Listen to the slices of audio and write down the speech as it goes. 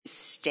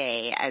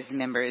stay as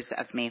members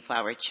of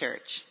Mayflower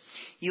Church.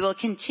 You will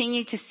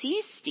continue to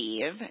see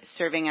Steve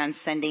serving on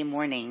Sunday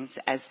mornings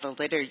as the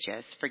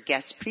liturgist for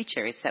guest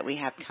preachers that we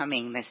have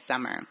coming this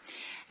summer.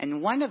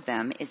 And one of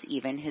them is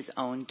even his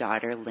own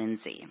daughter,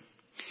 Lindsay.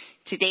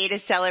 Today, to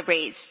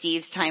celebrate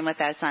Steve's time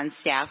with us on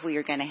staff, we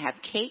are going to have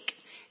cake,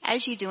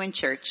 as you do in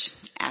church,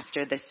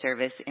 after the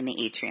service in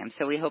the atrium.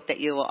 So we hope that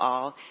you will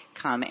all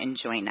come and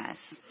join us.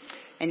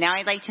 And now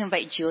I'd like to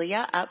invite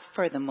Julia up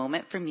for the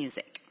moment for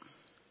music.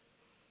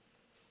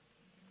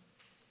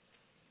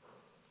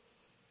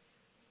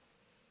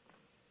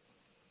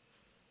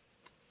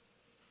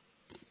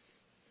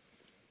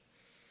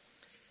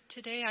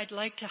 Today I'd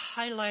like to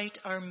highlight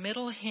our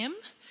middle hymn.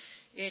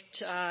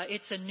 It's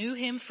a new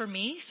hymn for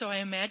me, so I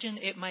imagine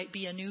it might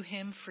be a new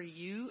hymn for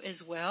you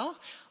as well,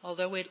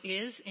 although it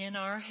is in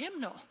our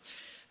hymnal.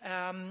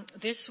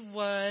 This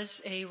was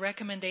a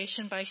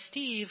recommendation by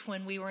Steve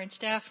when we were in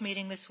staff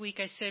meeting this week.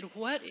 I said,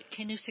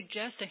 can you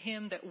suggest a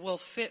hymn that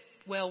will fit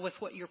well with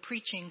what you're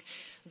preaching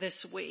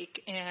this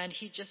week? And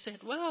he just said,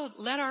 well,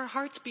 Let Our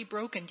Hearts Be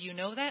Broken. Do you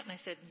know that? And I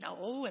said,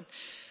 no.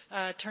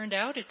 And turned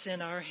out it's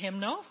in our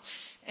hymnal.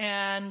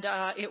 And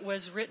it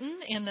was written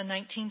in the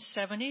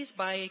 1970s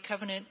by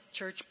Covenant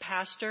Church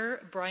pastor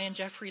Brian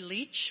Jeffrey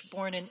Leach,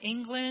 born in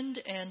England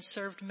and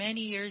served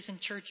many years in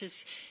churches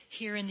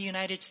here in the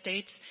United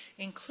States,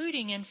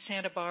 including in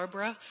Santa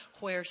Barbara,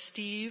 where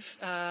Steve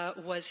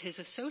was his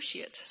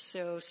associate.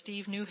 So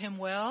Steve knew him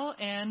well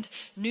and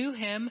knew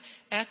him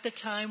at the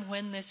time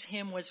when this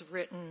hymn was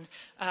written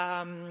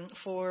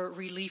for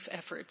relief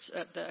efforts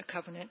at the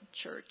Covenant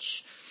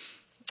Church.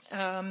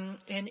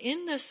 And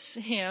in this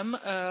hymn,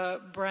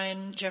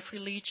 Brian Jeffrey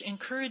Leach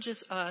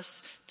encourages us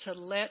to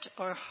let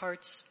our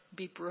hearts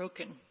be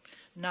broken,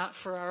 not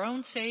for our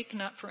own sake,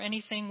 not for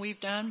anything we've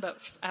done, but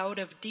out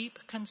of deep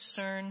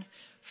concern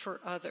for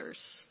others.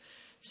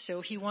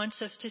 So he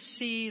wants us to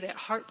see that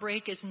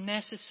heartbreak is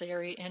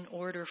necessary in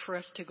order for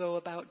us to go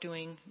about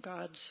doing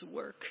God's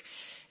work.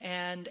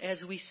 And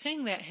as we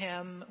sing that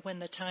hymn, when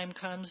the time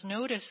comes,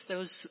 notice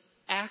those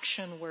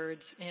action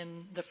words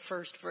in the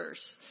first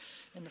verse.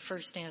 In the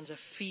first stanza,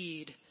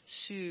 feed,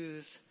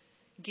 soothe,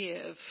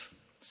 give,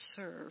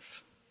 serve.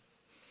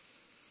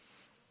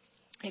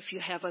 If you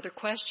have other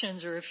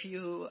questions or if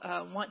you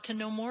want to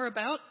know more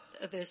about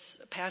this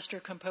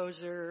pastor,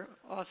 composer,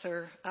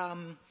 author,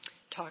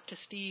 talk to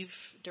Steve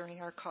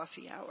during our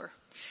coffee hour.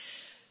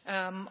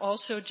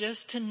 Also,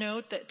 just to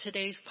note that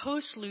today's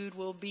postlude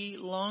will be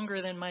longer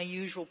than my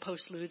usual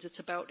postludes. It's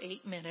about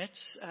 8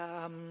 minutes.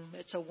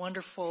 It's a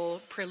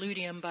wonderful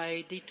preludium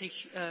by Dietrich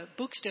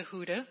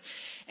Buxtehude,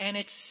 and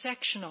it's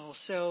sectional.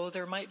 So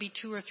there might be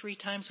 2 or 3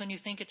 times when you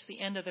think it's the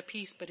end of the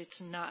piece, but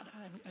it's not.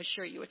 I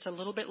assure you, it's a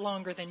little bit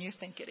longer than you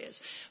think it is.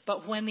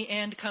 But when the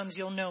end comes,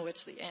 you'll know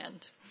it's the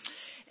end.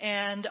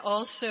 And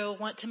also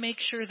want to make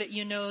sure that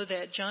you know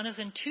that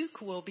Jonathan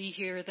Tuke will be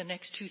here the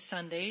next 2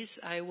 Sundays.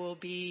 I will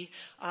be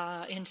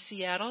in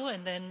Seattle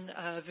and then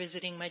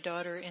visiting my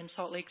daughter in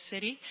Salt Lake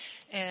City.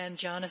 And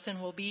Jonathan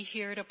will be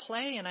here to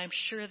play, and I'm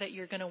sure that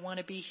you're going to want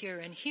to be here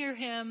and hear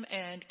him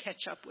and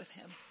catch up with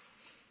him.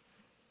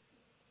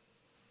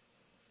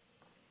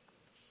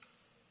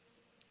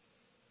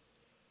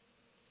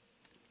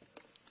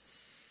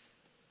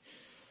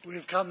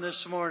 We've come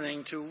this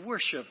morning to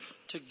worship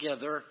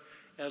together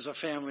as a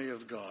family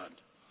of God.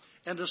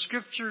 And the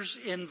scriptures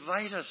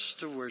invite us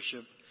to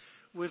worship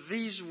with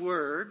these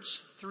words,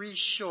 3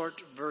 short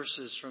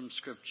verses from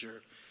scripture,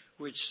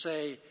 which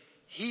say,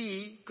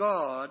 He,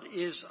 God,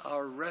 is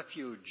our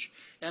refuge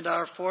and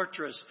our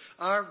fortress,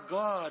 our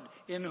God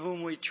in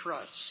whom we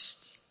trust.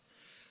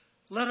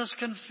 Let us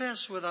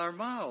confess with our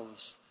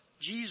mouths,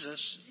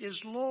 Jesus is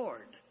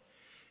Lord,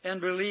 and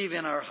believe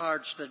in our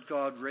hearts that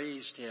God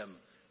raised him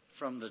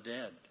from the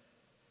dead.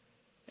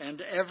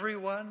 And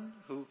everyone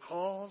who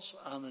calls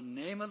on the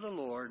name of the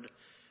Lord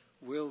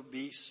will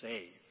be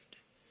saved.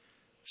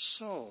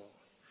 So,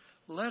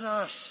 let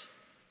us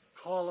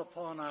call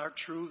upon our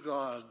true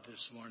God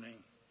this morning,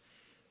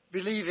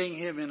 believing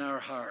him in our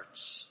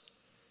hearts,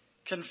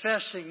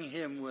 confessing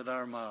him with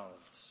our mouths,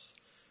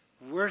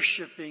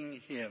 worshiping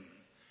him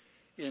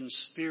in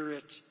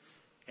spirit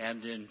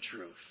and in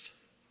truth.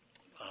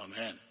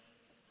 Amen.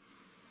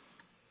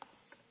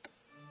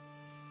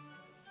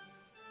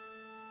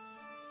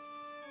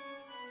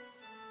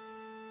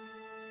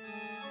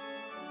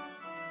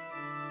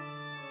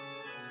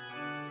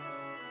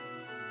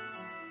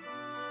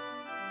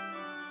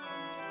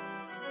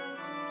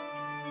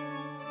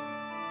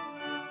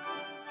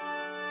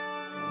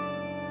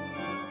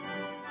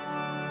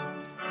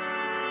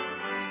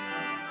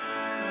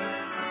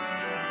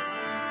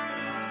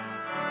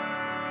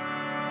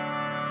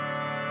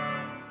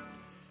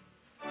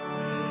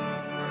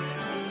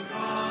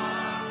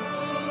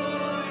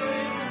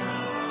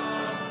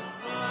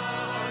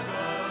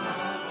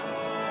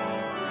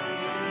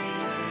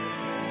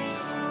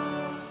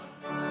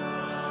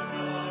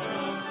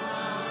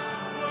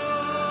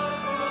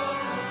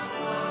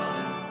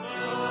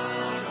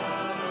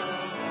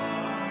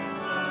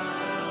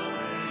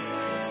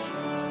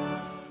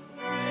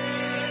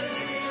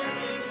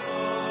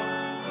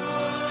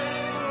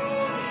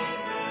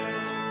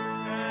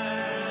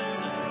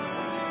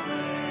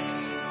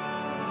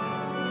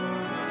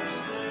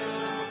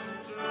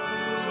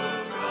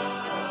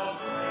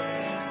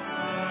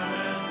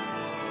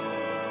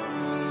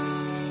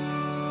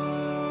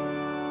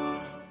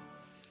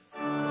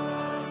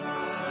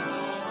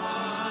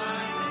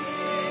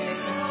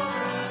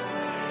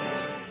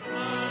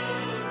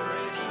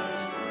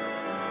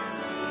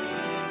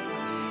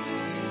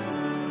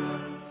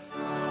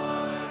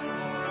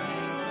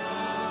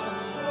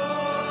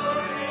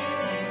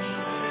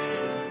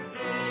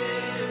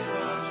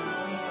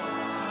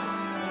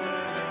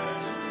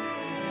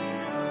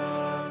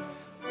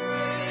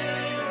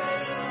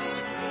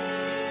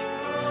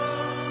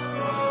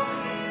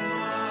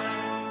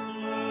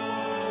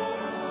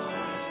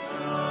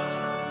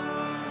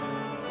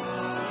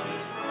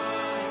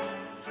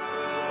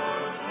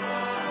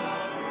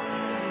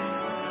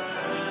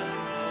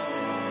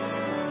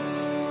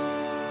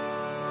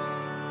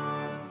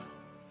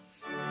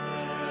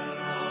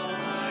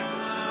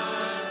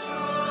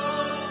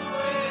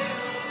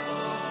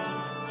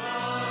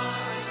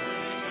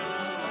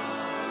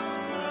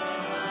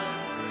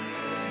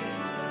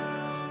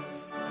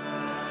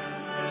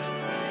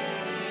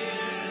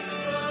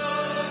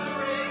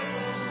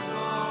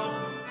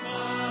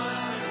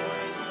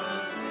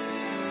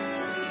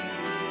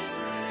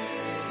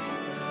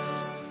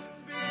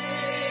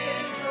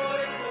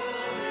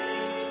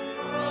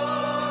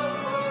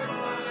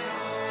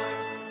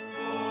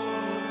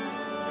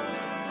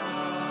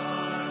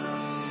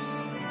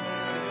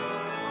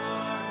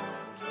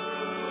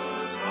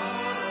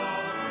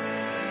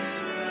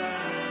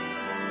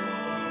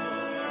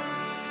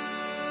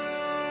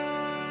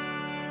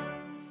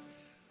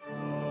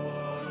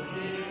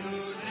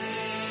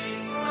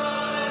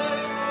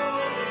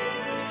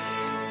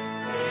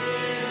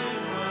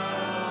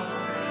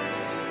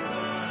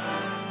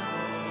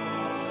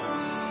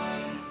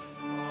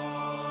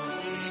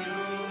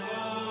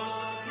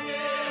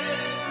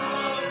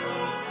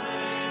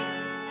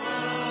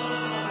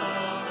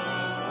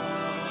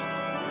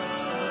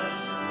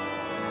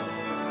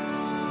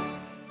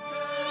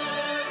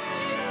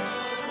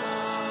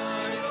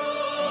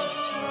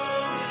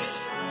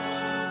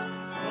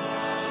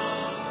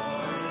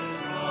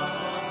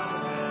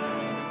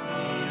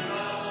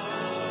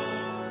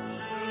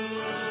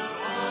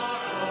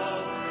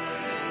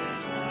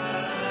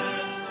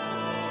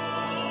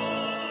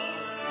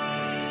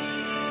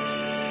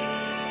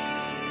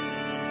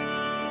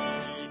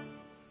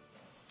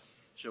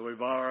 Shall we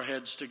bow our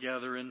heads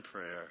together in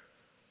prayer?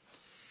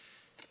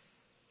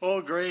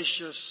 O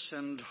gracious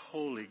and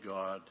holy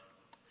God,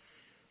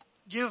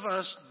 give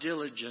us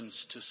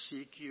diligence to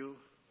seek you,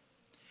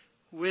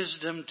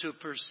 wisdom to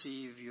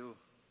perceive you,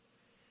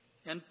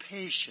 and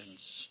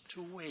patience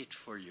to wait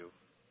for you.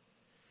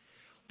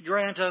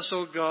 Grant us,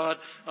 O God,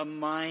 a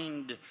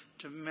mind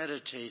to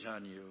meditate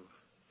on you,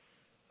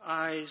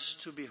 eyes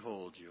to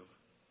behold you,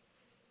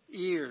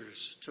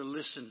 ears to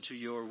listen to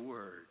your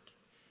word,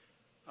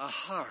 a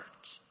heart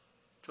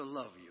to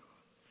love you,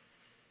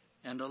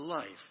 and a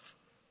life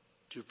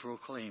to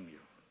proclaim you.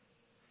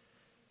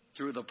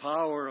 Through the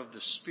power of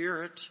the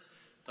Spirit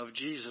of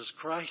Jesus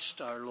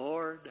Christ our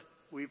Lord,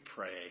 we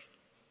pray.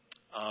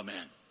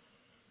 Amen.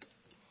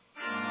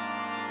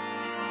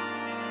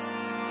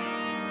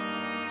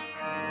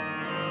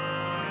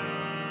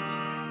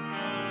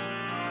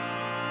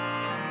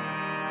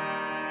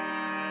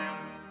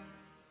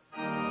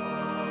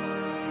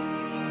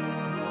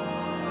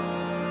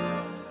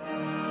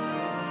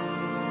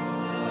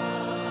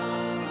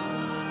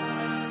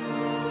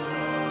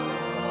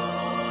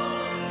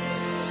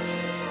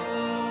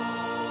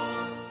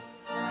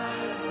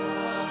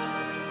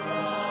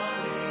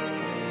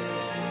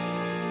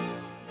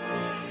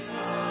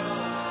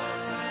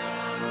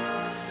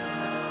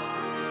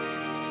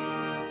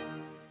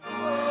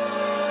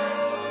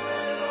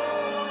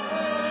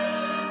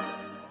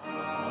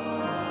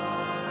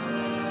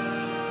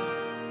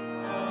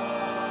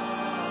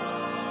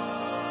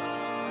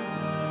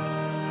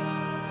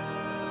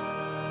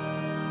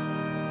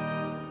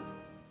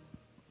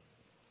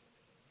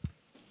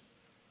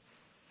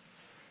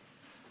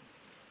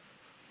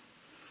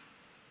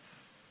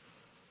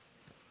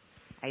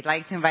 I'd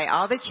like to invite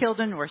all the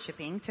children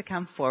worshiping to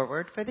come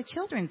forward for the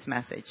children's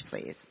message,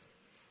 please.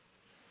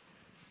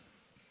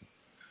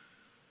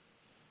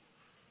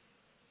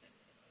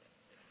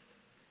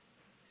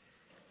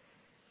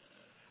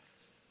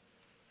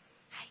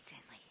 Hi,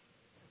 Tinley.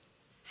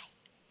 Hi.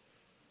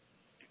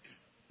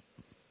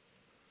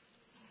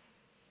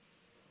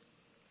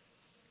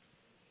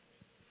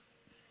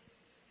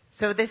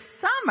 So this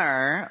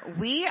summer,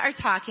 we are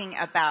talking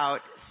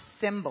about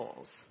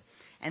symbols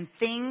and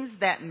things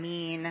that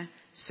mean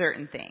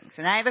certain things.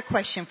 And I have a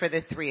question for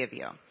the three of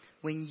you.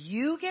 When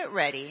you get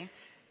ready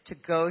to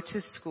go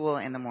to school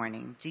in the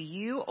morning, do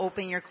you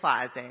open your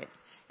closet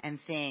and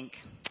think,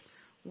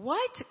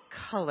 what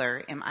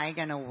color am I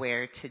going to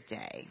wear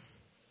today?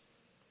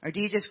 Or do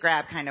you just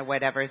grab kind of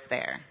whatever's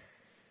there?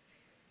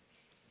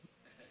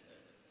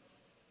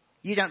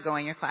 You don't go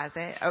in your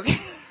closet? Okay.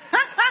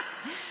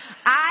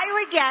 I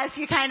would guess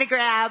you kind of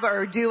grab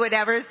or do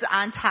whatever's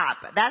on top.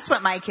 That's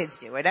what my kids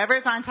do.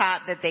 Whatever's on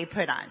top that they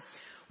put on.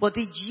 Well,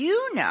 did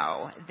you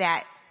know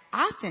that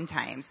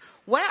oftentimes,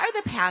 what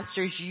are the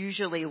pastors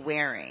usually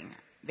wearing?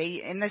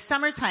 In the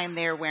summertime,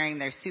 they're wearing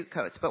their suit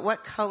coats. But what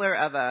color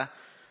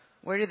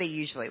what are they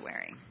usually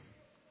wearing?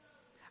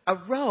 A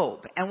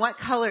robe. And what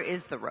color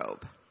is the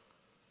robe?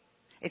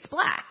 It's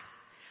black.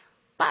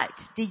 But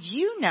did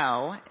you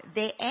know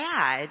they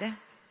add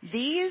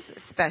these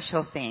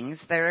special things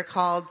that are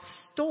called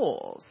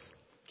stoles?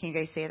 Can you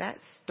guys say that?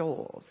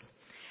 Stoles.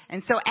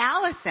 And so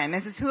Allison,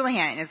 Mrs.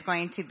 Houlihan, is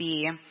going to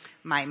be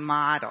my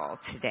model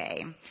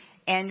today.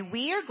 And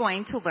we are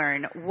going to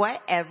learn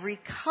what every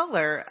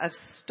color of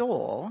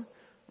stole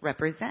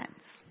represents.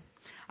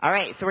 All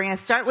right, so we're going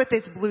to start with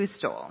this blue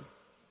stole.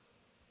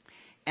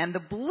 And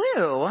the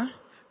blue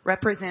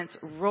represents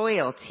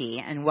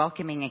royalty and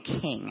welcoming a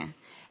king.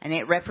 And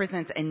it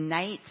represents a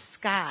night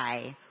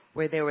sky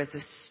where there was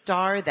a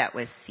star that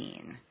was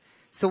seen.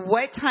 So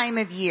what time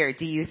of year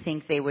do you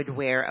think they would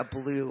wear a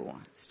blue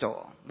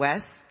stole?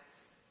 Wes?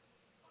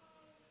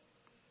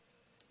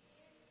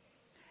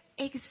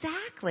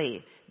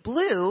 Exactly.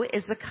 Blue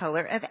is the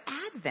color of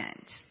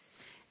Advent.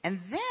 And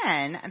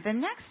then the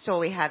next stole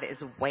we have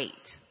is white.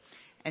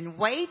 And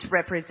white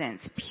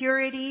represents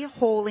purity,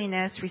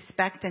 holiness,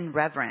 respect, and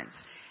reverence.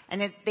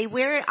 And they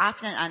wear it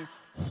often on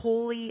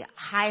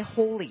high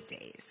holy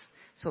days.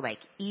 So like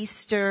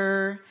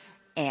Easter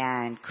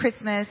and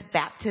Christmas,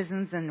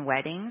 baptisms and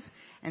weddings,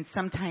 and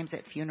sometimes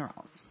at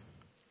funerals.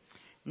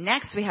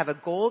 Next we have a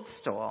gold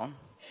stole.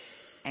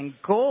 And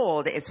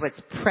gold is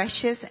what's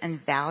precious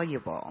and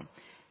valuable.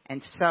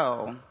 And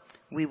so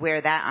we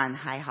wear that on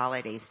high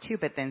holidays too.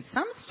 But then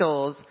some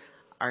stoles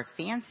are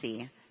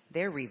fancy.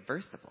 They're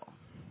reversible.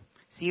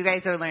 So you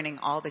guys are learning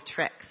all the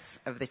tricks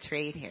of the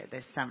trade here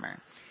this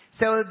summer.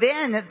 So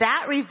then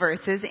that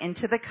reverses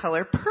into the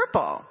color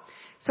purple.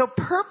 So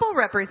purple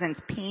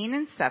represents pain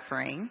and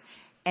suffering.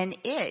 And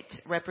it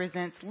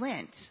represents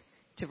Lent,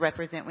 to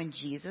represent when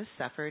Jesus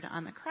suffered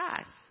on the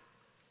cross.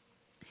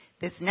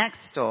 This next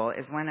stole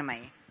is one of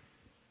my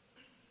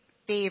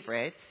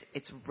favorites.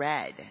 It's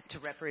red to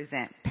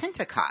represent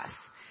Pentecost.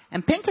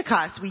 And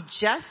Pentecost we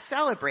just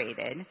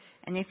celebrated.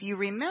 And if you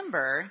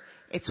remember,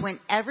 it's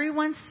when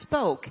everyone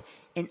spoke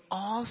in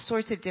all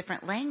sorts of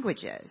different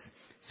languages.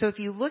 So if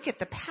you look at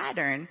the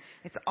pattern,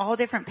 it's all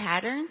different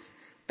patterns.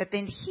 But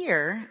then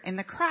here in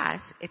the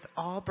cross, it's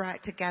all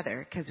brought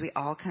together because we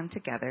all come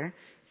together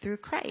through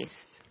Christ.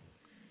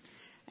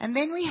 And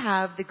then we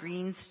have the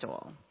green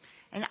stole.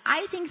 And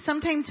I think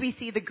sometimes we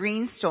see the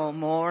green stole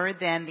more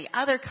than the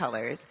other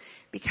colors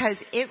because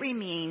it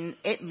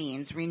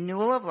means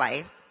renewal of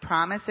life,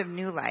 promise of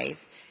new life,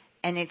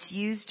 and it's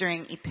used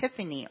during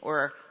Epiphany,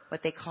 or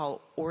what they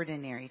call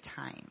ordinary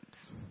times.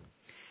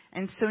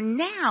 And so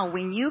now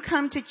when you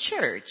come to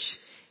church,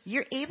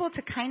 you're able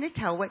to kind of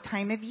tell what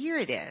time of year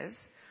it is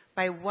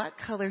by what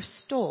color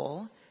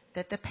stole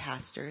that the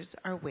pastors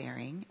are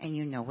wearing, and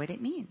you know what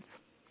it means.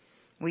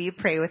 Will you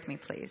pray with me,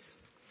 please?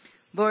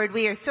 Lord,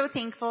 we are so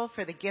thankful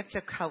for the gift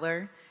of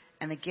color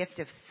and the gift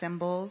of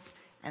symbols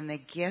and the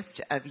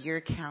gift of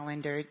your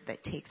calendar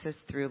that takes us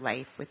through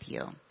life with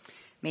you.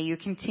 May you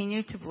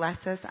continue to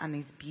bless us on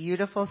these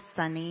beautiful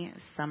sunny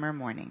summer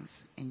mornings.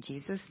 In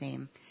Jesus'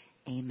 name,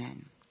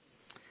 amen.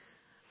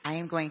 I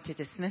am going to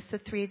dismiss the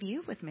three of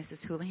you with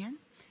Mrs. Houlihan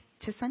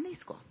to Sunday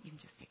school. You can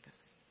just take those.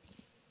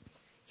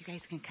 You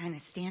guys can kind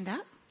of stand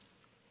up.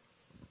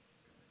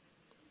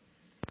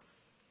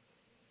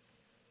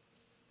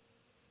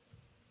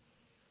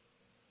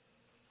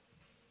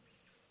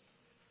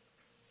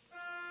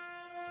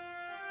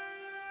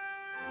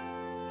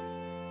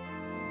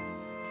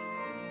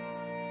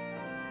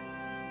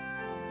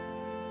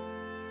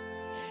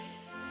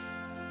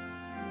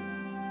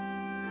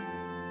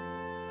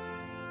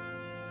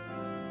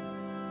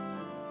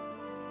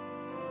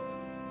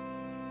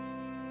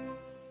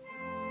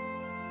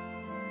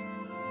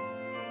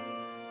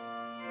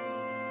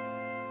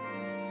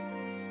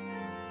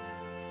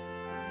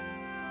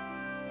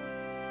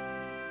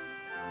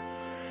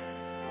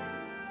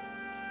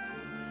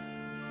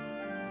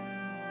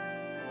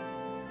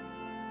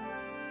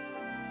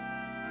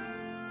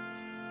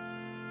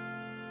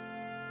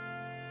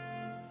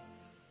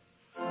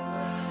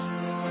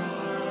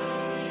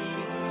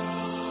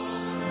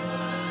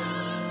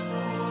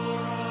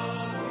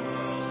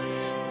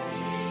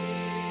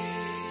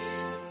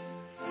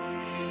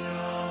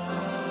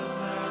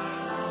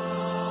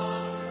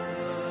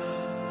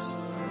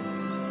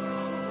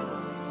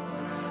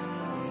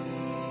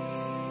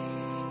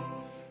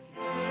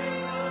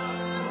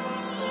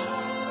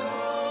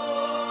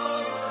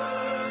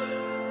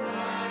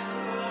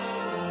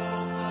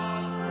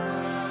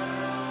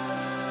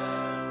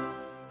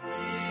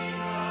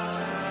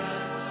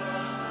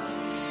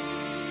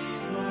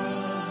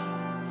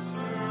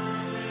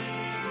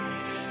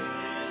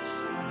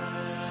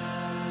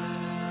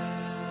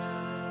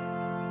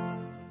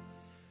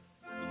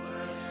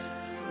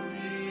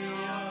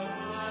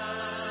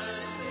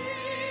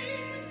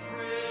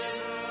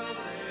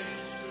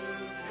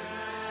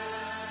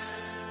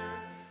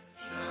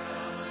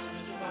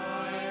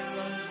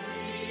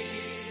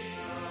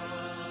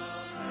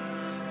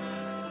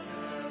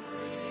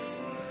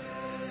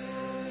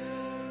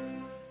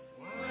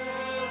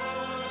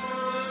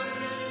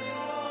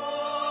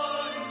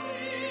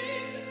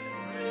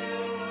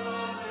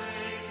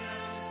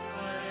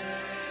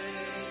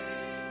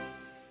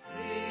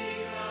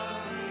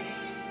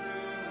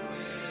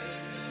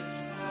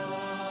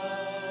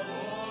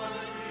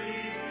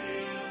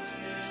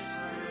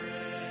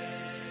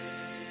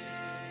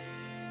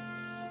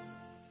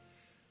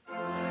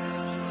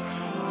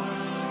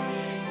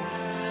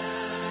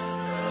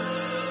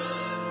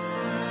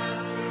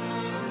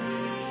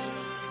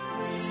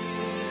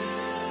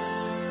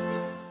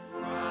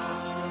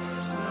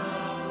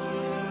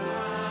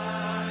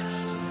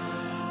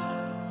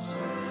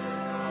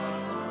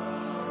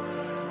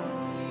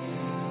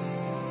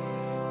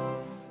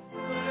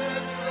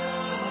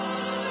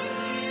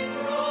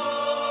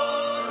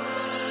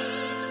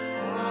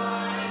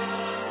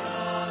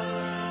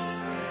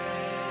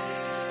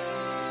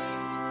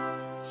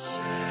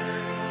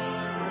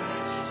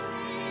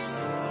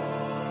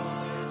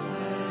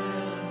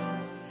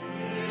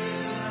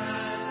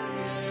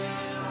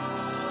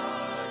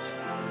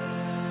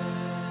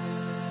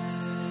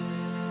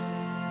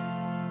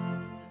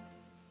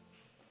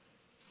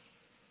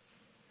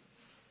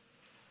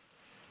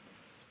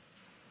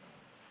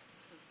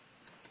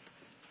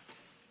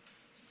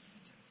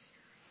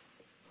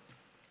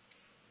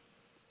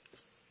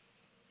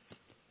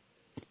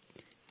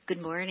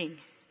 Good morning.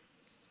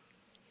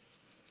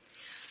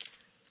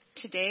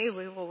 Today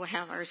we will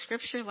have our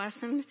scripture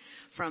lesson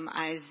from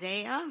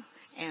Isaiah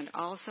and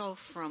also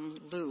from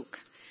Luke.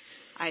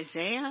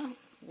 Isaiah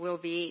will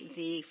be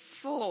the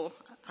full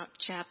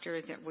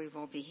chapter that we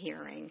will be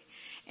hearing,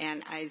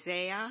 and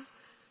Isaiah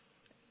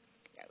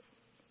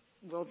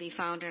will be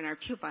found in our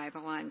Pew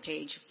Bible on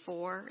page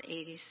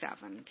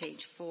 487.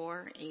 Page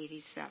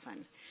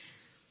 487.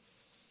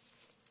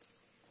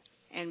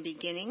 And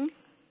beginning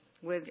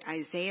with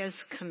Isaiah's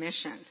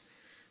commission,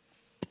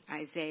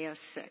 Isaiah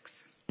 6.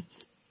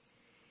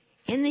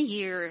 In the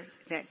year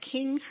that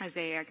King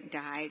Uzziah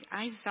died,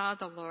 I saw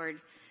the Lord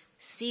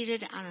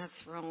seated on a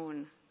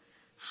throne,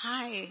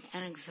 high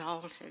and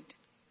exalted.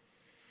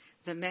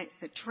 The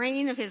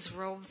train of his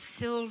robe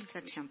filled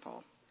the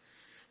temple.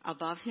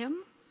 Above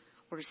him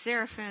were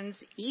seraphims,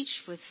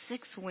 each with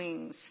 6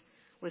 wings.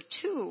 With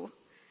 2,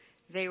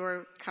 they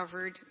were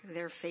covered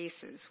their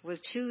faces.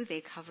 With 2,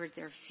 they covered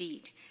their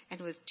feet.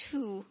 And with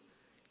 2,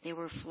 they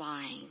were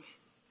flying.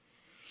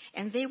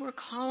 And they were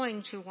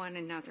calling to one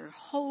another,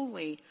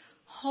 "Holy,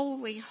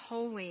 holy,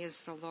 holy is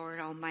the Lord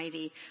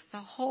Almighty.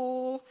 The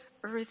whole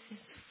earth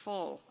is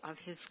full of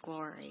his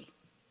glory."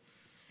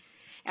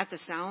 At the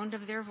sound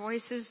of their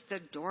voices, the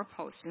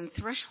doorposts and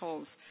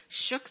thresholds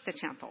shook the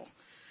temple,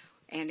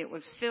 and it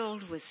was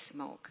filled with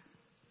smoke.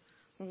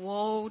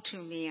 "Woe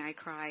to me," I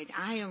cried.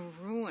 "I am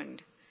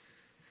ruined,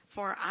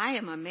 for I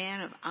am a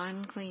man of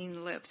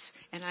unclean lips,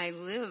 and I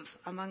live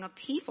among a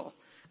people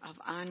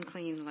of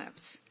unclean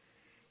lips.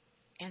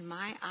 And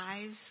my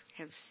eyes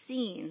have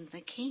seen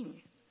the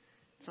King,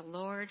 the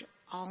Lord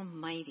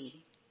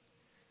Almighty."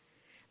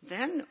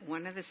 Then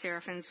one of the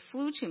seraphims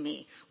flew to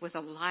me with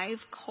a live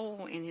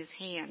coal in his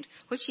hand,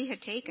 which he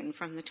had taken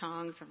from the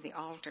tongs of the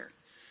altar.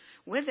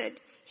 With it,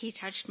 he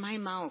touched my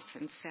mouth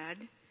and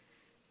said,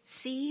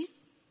 "See,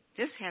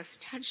 this has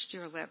touched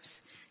your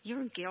lips.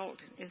 Your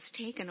guilt is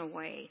taken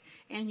away,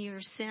 and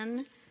your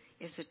sin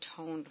is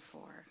atoned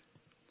for."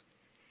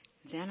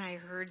 Then I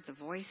heard the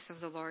voice of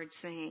the Lord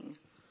saying,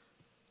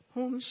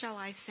 "Whom shall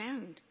I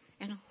send,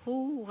 and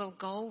who will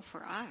go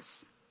for us?"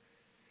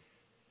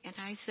 And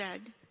I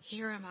said,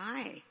 "Here am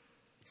I.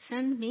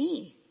 Send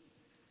me."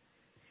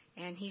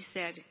 And he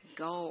said,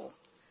 "Go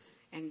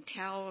and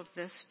tell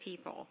this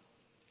people,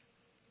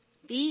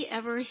 be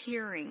ever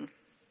hearing,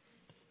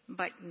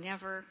 but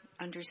never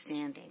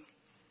understanding.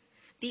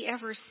 Be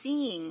ever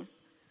seeing,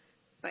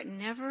 but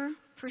never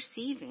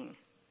perceiving.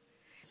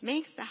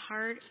 Make the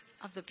heart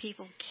of the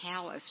people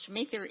calloused,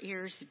 make their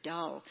ears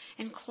dull,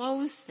 and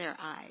close their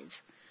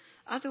eyes.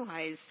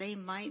 Otherwise, they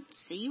might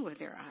see with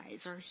their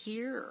eyes or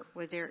hear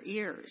with their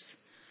ears,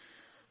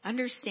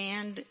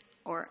 understand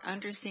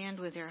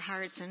with their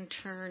hearts and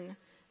turn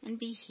and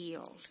be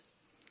healed."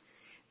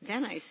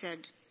 Then I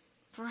said,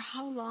 "For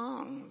how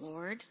long,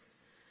 Lord?"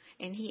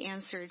 And he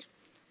answered,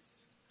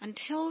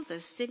 "Until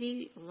the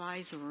city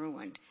lies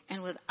ruined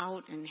and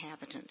without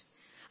inhabitant,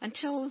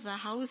 until the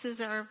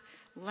houses are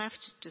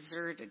left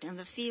deserted and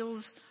the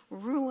fields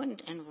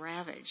ruined and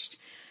ravaged,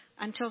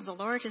 until the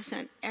Lord has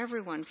sent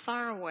everyone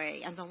far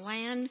away and the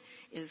land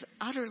is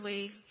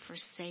utterly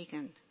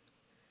forsaken.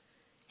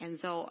 And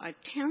though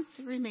 1/10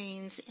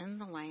 remains in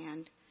the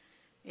land,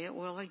 it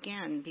will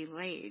again be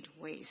laid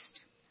waste.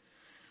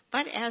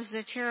 But as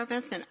the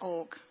terebinth and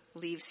oak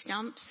leave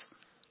stumps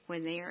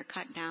when they are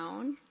cut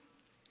down,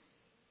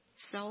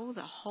 so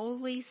the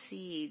holy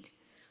seed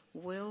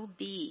will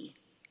be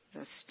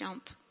the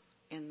stump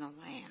in the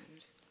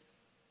land."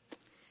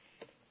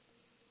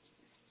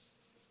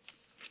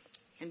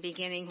 And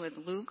beginning with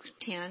Luke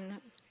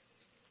 10,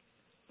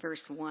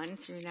 verse 1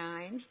 through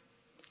 9,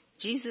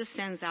 Jesus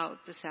sends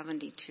out the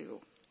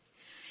 72.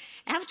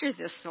 After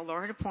this, the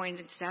Lord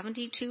appointed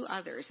 72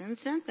 others and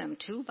sent them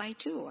 2 by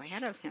 2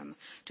 ahead of him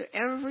to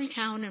every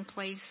town and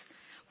place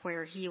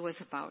where he was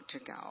about to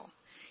go.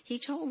 He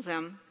told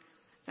them,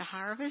 "The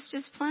harvest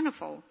is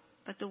plentiful,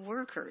 but the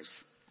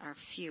workers are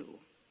few.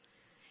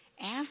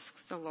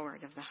 Ask the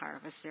Lord of the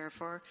harvest,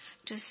 therefore,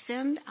 to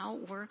send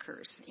out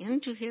workers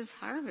into his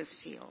harvest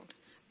field.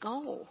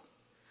 Go.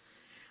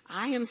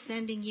 I am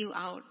sending you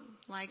out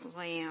like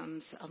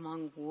lambs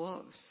among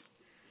wolves.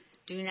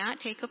 Do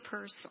not take a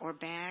purse or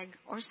bag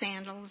or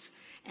sandals,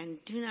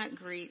 and do not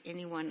greet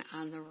anyone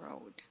on the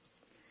road.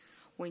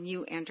 When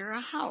you enter a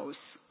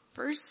house,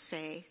 first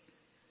say,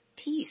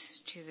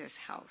 'Peace to this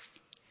house.'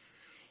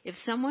 If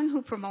someone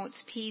who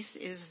promotes peace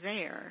is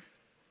there,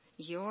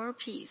 your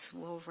peace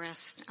will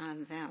rest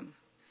on them.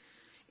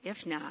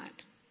 If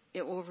not,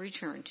 it will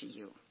return to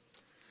you.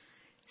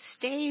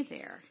 Stay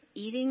there,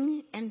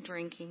 eating and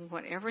drinking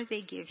whatever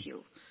they give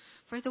you,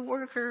 for the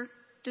worker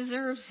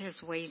deserves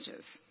his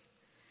wages.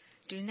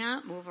 Do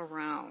not move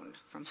around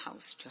from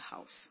house to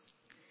house.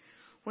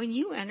 When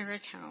you enter a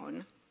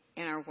town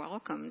and are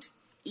welcomed,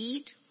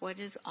 eat what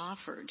is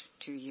offered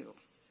to you.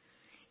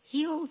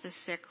 Heal the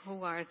sick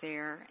who are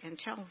there and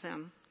tell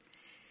them,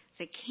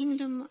 'The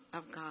kingdom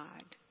of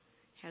God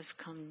has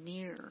come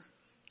near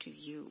to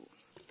you.'"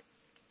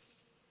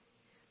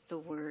 The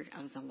word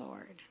of the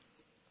Lord.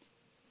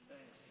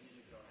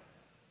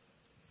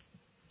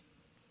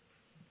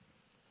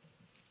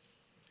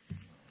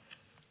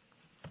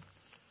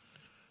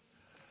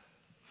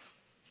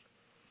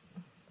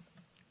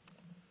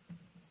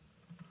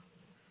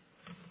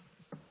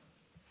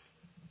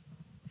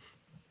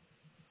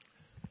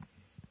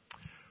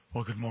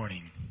 Well, good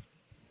morning.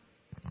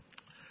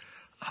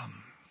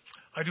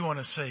 I do want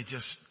to say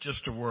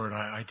just a word.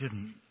 I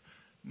didn't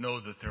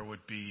know that there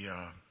would be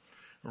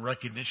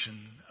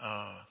recognition.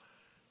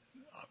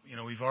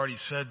 We've already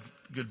said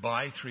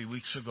goodbye 3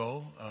 weeks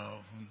ago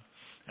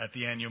at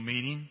the annual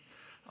meeting.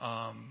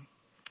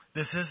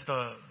 This is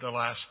the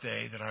last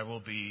day that I will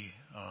be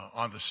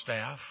on the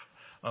staff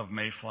of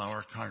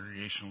Mayflower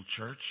Congregational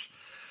Church.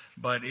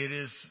 But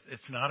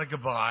it's not a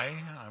goodbye.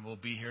 I will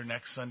be here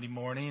next Sunday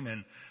morning,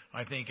 and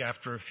I think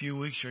after a few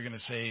weeks you're going to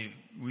say,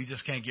 "We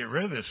just can't get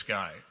rid of this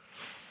guy."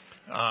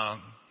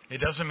 It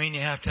doesn't mean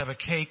you have to have a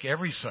cake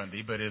every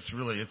Sunday, but it's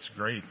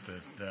great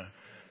that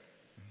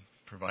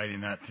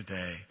providing that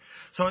today.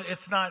 So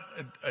it's not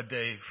a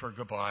day for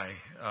goodbye.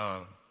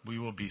 We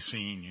will be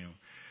seeing you.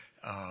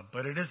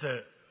 But it is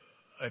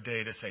a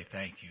day to say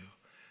thank you.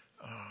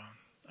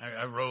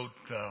 I wrote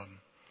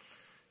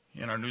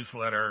in our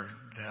newsletter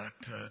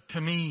that to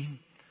me,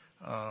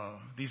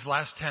 these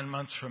last 10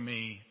 months for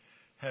me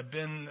have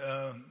been,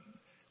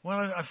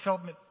 I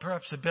felt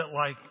perhaps a bit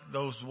like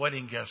those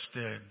wedding guests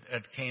did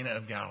at Cana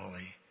of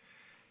Galilee,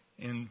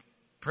 in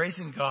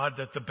praising God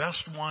that the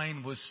best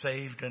wine was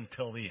saved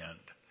until the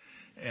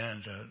end.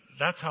 And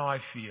that's how I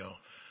feel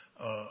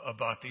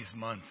about these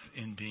months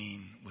in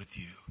being with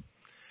you.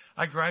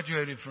 I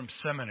graduated from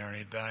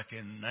seminary back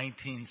in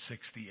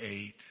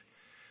 1968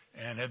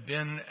 and have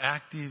been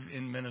active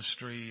in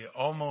ministry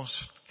almost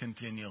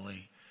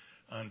continually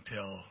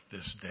until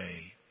this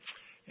day.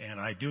 And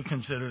I do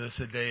consider this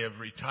a day of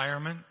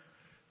retirement.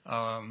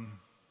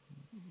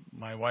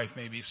 My wife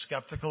may be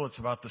skeptical. It's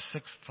about the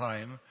 6th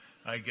time,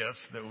 I guess,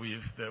 that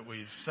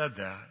we've said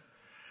that.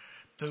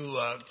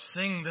 To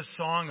sing this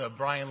song of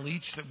Brian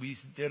Leach that we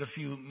did a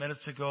few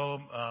minutes ago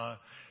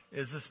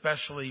is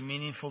especially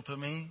meaningful to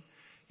me.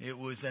 It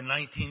was in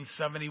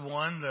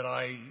 1971 that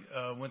I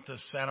went to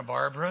Santa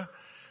Barbara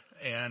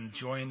and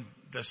joined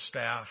the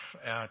staff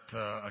at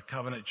a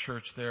Covenant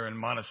church there in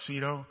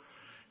Montecito,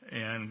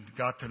 and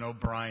got to know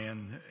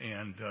Brian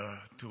and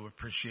to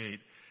appreciate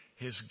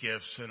his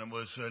gifts. And it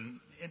was an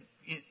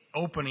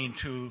opening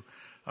to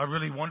a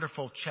really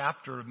wonderful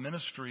chapter of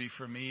ministry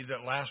for me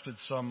that lasted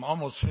some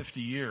almost 50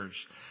 years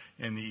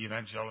in the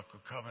Evangelical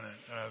Covenant.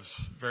 I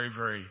was very,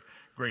 very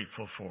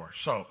grateful for.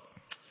 So,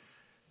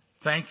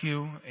 thank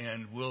you,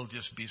 and we'll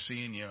just be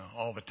seeing you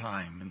all the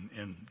time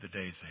in the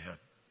days ahead.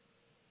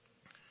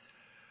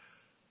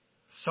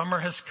 Summer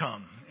has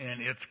come,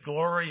 and its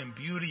glory and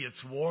beauty,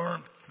 its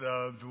warmth,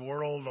 the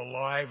world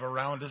alive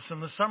around us.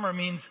 And the summer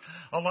means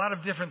a lot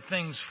of different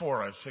things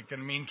for us. It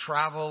can mean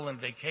travel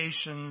and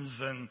vacations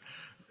and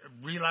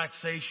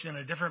relaxation,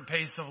 a different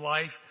pace of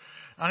life.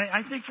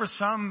 I think for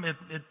some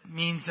it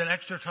means an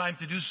extra time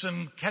to do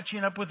some catching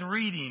up with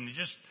reading,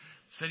 just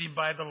sitting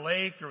by the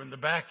lake or in the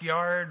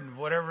backyard, and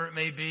whatever it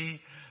may be.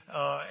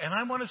 And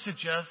I want to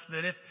suggest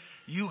that if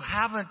you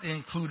haven't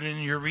included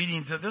in your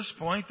reading to this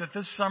point, that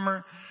this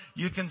summer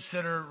you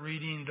consider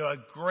reading the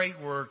great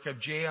work of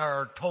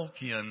J.R.R.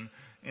 Tolkien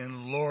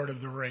in Lord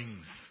of the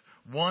Rings,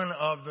 one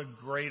of the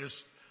greatest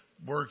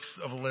works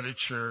of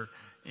literature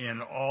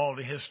in all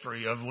the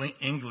history of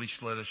English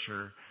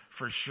literature,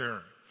 for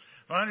sure.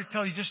 But I'm going to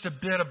tell you just a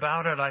bit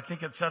about it. I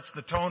think it sets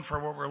the tone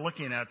for what we're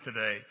looking at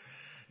today.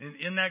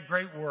 In that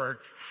great work,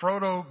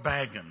 Frodo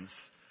Baggins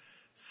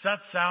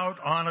sets out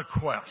on a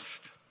quest.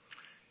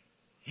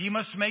 He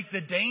must make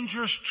the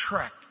dangerous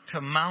trek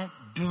to Mount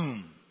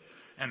Doom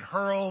and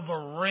hurl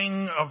the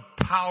ring of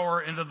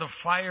power into the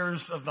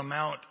fires of the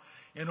mount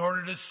in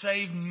order to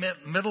save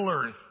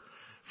Middle-earth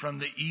from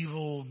the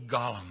evil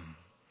Gollum.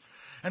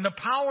 And the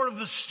power of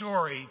the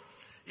story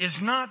is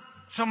not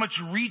so much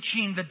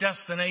reaching the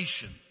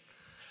destination,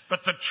 but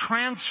the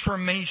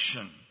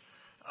transformation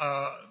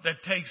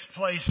that takes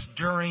place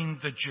during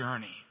the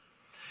journey.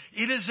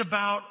 It is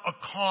about a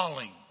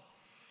calling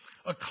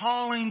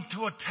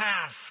to a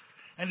task,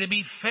 and to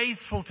be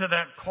faithful to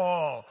that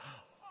call.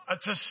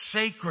 It's a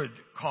sacred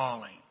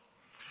calling.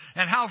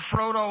 And how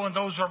Frodo and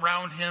those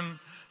around him,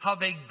 how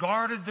they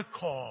guarded the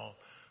call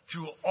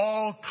through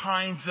all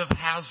kinds of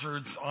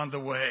hazards on the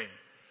way.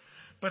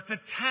 But the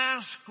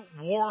task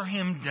wore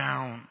him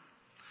down.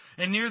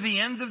 And near the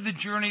end of the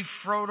journey,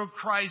 Frodo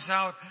cries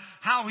out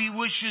how he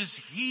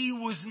wishes he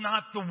was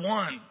not the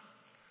one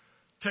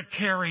to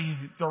carry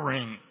the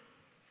ring.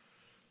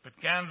 But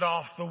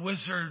Gandalf the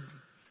wizard,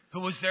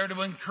 who was there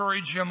to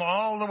encourage him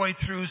all the way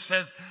through,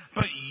 says,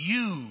 but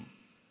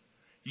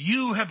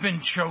you have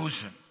been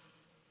chosen.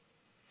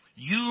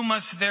 You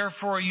must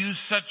therefore use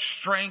such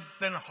strength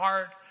and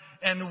heart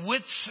and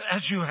wits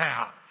as you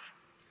have.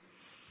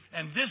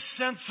 And this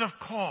sense of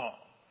call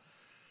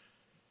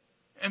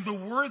and the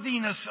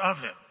worthiness of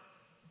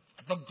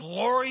it, the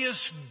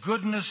glorious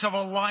goodness of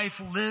a life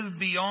lived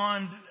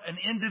beyond an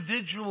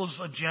individual's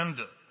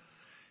agenda,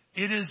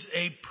 it is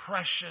a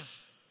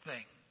precious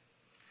thing.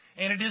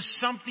 And it is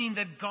something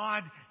that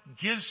God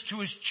gives to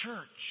His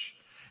church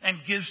and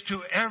gives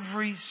to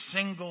every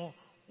single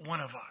one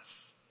of us.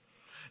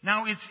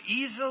 Now, it's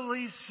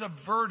easily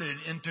subverted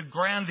into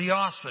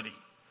grandiosity,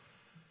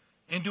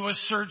 into a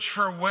search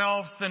for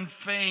wealth and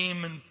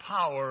fame and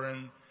power,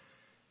 and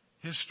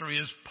history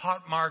is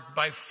pockmarked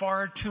by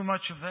far too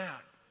much of that.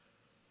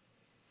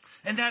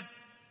 And that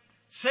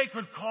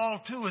sacred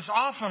call, too, is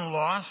often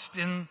lost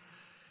in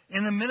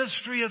the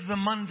ministry of the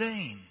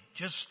mundane,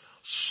 just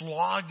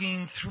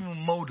slogging through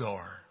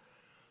Mordor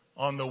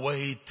on the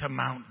way to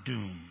Mount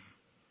Doom.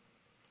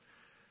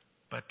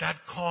 But that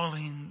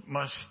calling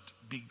must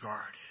be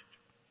guarded.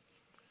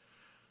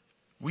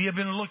 We have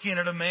been looking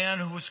at a man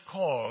who was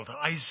called,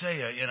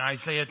 Isaiah, in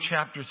Isaiah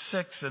chapter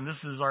 6, and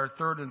this is our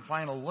third and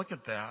final look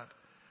at that.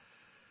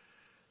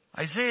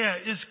 Isaiah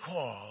is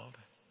called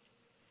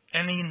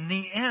And in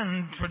the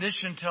end,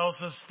 tradition tells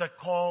us that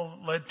call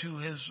led to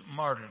his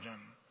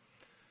martyrdom.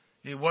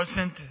 It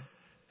wasn't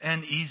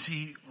an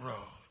easy road.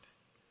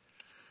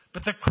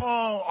 But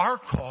our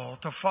call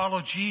to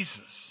follow Jesus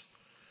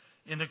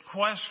in the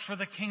quest for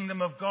the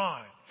kingdom of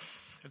God,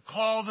 a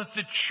call that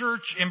the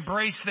church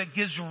embraced that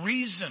gives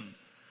reason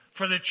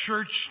for the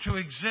church to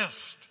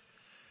exist.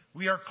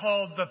 We are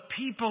called the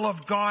people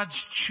of God's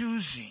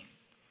choosing.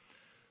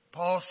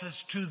 Paul says,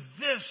 to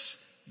this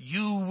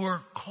you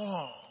were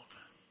called.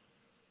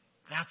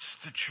 That's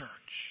the church.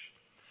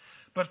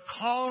 But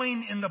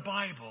calling in the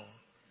Bible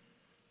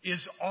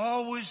is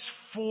always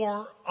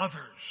for others.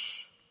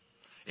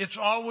 It's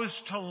always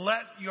to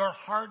let your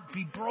heart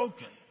be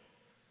broken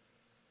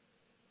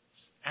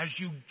as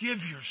you give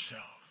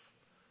yourself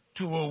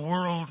to a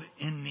world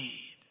in need.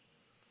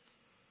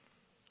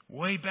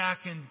 Way back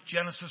in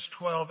Genesis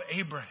 12,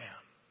 Abraham,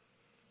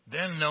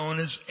 then known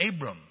as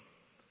Abram,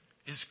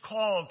 is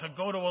called to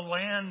go to a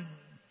land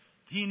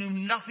he knew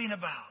nothing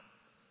about.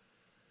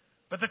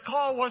 But the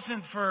call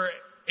wasn't for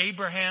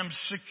Abraham's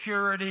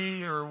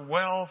security or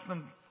wealth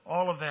and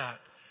all of that.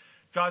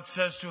 God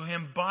says to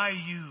him, by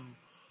you,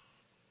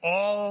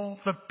 all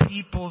the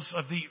peoples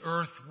of the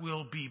earth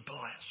will be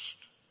blessed.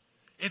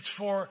 It's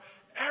for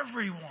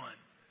everyone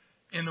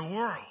in the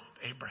world,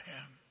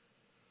 Abraham.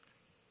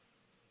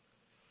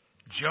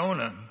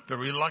 Jonah, the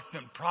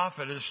reluctant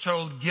prophet, is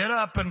told, get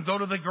up and go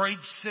to the great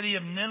city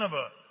of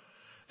Nineveh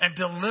and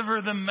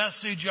deliver the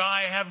message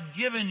I have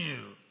given you.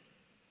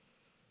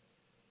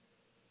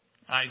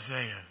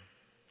 Isaiah,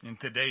 in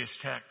today's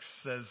text,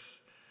 says,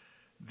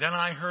 then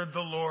I heard the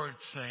Lord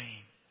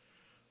saying,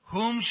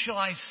 whom shall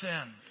I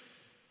send,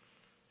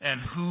 and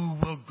who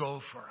will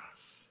go for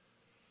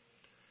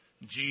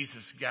us?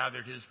 Jesus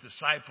gathered his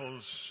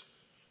disciples.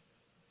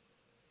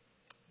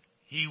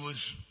 He was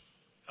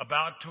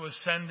about to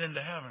ascend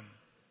into heaven.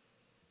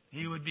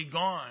 He would be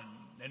gone.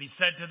 And he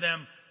said to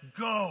them,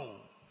 go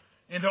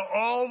into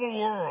all the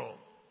world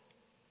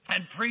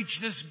and preach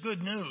this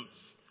good news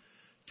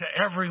to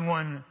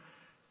everyone,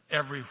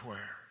 everywhere.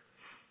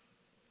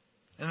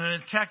 And in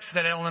the text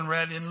that Ellen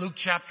read in Luke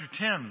chapter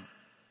 10,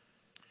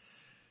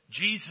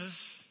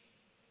 Jesus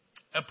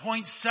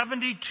appoints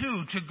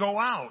 72 to go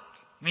out,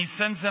 and he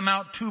sends them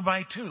out 2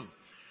 by 2.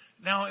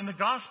 Now, in the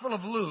Gospel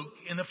of Luke,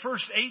 in the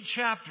first 8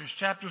 chapters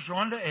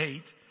 1 to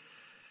 8,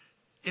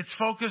 it's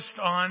focused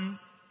on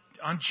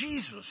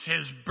Jesus,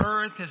 his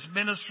birth, his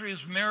ministry,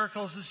 his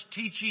miracles, his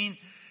teaching,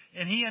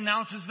 and he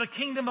announces the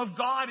kingdom of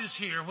God is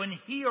here. When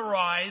he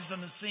arrives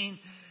on the scene,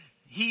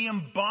 he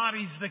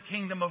embodies the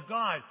kingdom of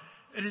God.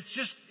 And it's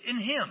just in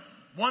him,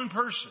 one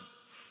person.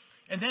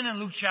 And then in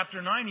Luke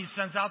chapter 9, he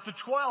sends out the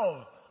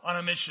 12 on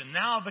a mission.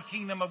 Now the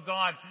kingdom of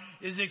God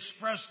is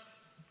expressed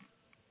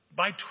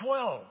by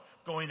 12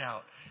 going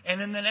out.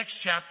 And in the next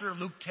chapter,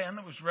 Luke 10,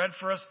 that was read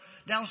for us,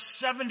 now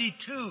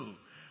 72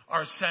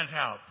 are sent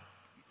out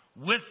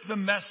with the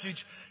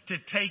message to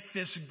take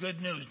this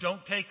good news.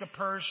 Don't take a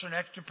purse or an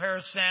extra pair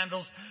of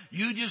sandals.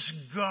 You just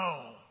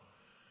go.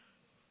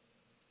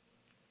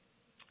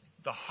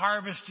 The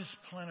harvest is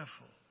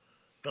plentiful.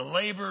 The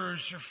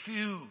laborers are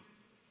few.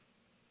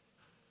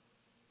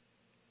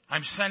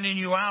 I'm sending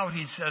you out,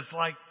 he says,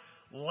 like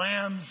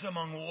lambs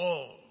among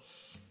wolves.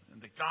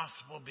 And the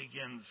gospel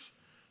begins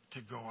to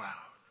go out.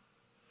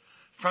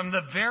 From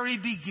the very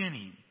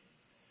beginning,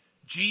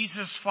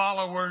 Jesus'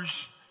 followers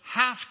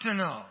have to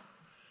know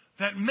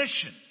that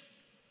mission,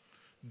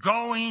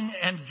 going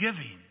and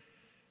giving,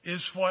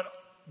 is what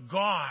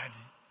God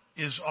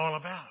is all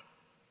about.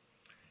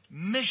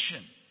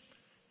 Mission,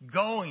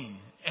 going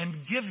and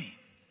giving,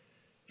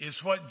 is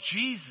what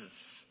Jesus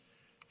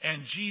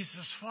and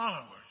Jesus'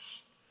 followers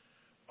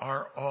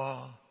are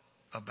all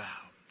about.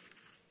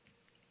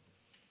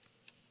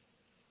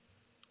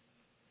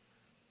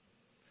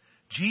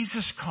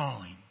 Jesus'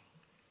 calling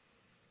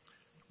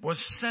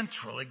was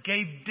central. It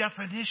gave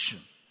definition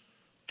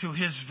to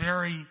his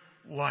very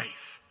life.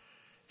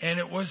 And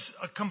it was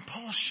a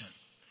compulsion.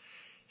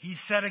 He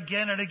said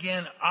again and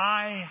again,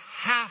 I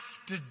have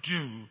to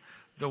do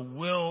the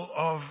will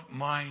of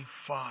my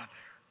Father.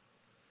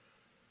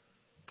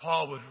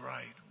 Paul would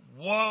write,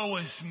 woe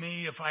is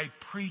me if I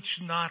preach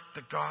not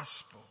the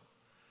gospel.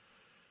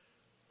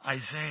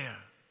 Isaiah,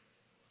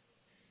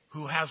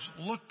 who has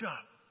looked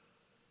up,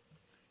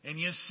 and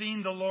he has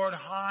seen the Lord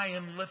high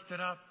and lifted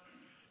up.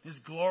 His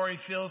glory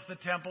fills the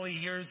temple. He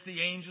hears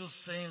the angels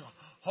sing,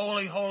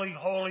 holy, holy,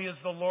 holy is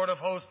the Lord of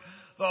hosts.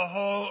 The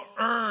whole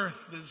earth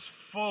is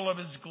full of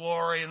his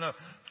glory, and the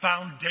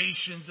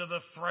foundations of the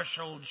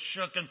threshold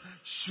shook, and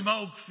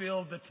smoke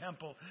filled the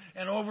temple.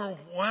 And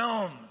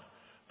overwhelmed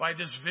by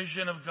this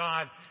vision of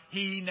God,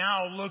 he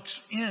now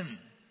looks in,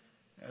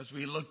 as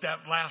we looked at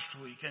last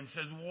week, and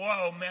says,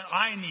 whoa, man,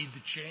 I need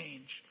to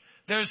change.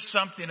 There's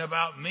something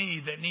about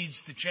me that needs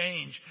to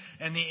change.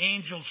 And the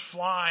angels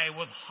fly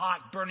with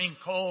hot burning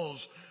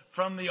coals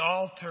from the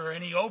altar,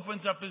 and he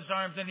opens up his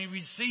arms and he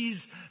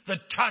receives the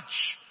touch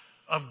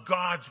of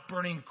God's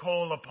burning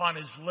coal upon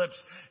his lips,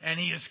 and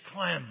he is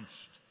cleansed.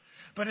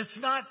 But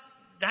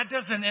that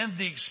doesn't end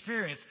the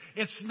experience.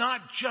 It's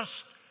not just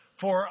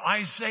for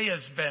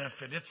Isaiah's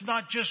benefit. It's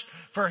not just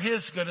for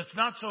his good. It's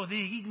not so that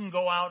he can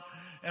go out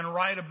and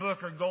write a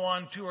book or go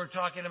on tour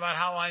talking about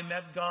how I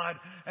met God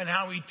and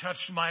how he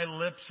touched my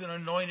lips and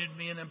anointed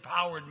me and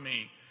empowered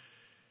me.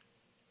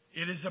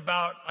 It is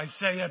about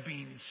Isaiah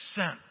being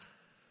sent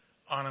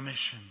on a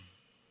mission.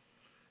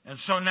 And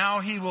so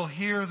now he will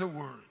hear the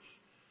words,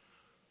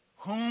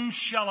 "Whom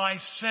shall I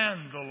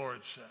send?" the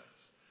Lord says.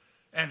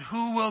 "And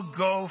who will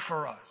go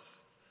for us?"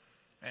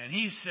 And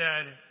he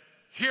said,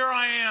 "Here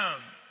I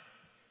am.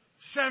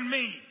 Send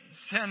me.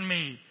 Send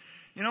me."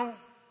 You know,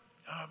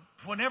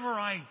 whenever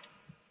I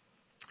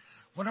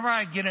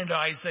get into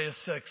Isaiah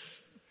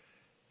 6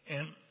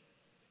 and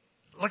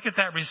look at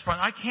that response,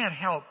 I can't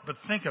help but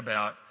think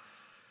about,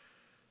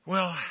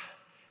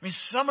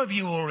 some of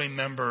you will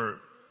remember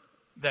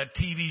that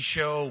TV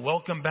show,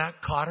 Welcome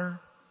Back, Kotter.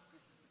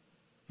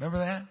 Remember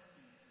that?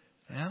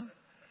 Yeah?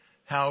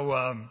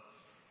 How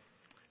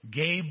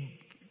Gabe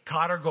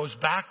Kotter goes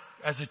back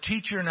as a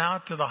teacher now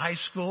to the high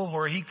school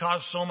where he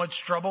caused so much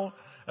trouble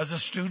as a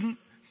student.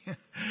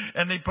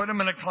 And they put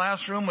him in a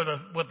classroom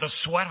with the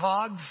sweat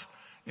hogs,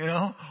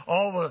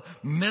 all the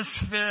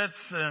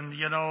misfits and,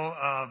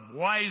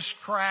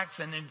 wisecracks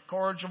and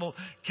incorrigible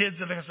kids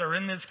that are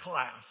in this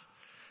class.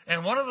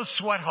 And one of the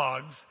sweat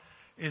hogs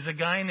is a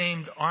guy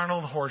named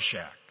Arnold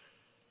Horshack.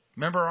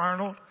 Remember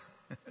Arnold?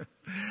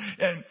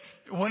 And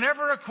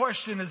whenever a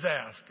question is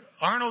asked,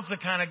 Arnold's the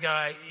kind of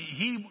guy,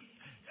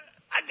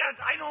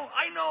 I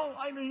know,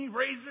 he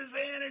raised his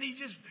hand and he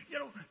just,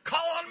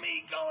 call on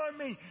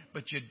me.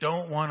 But you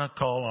don't want to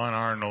call on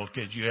Arnold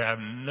because you have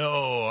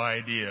no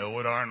idea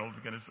what Arnold's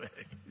going to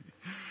say.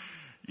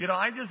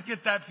 I just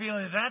get that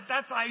feeling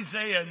that's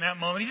Isaiah in that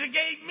moment. He said,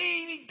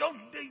 don't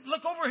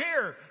look over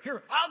here.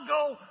 Here,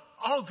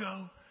 I'll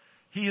go.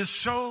 He is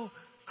so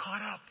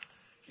caught up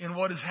in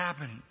what is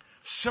happening,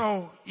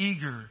 so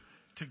eager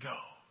to go.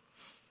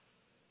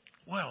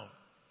 Well,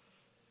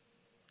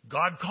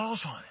 God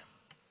calls on him.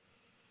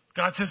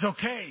 God says,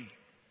 "Okay,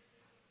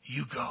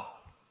 you go.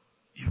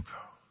 You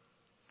go."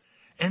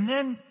 And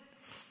then,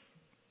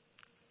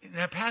 in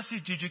that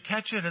passage, did you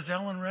catch it as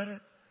Ellen read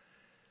it?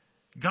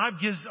 God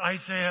gives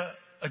Isaiah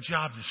a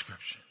job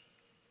description.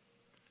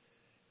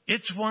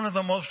 It's one of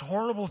the most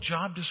horrible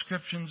job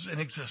descriptions in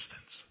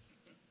existence.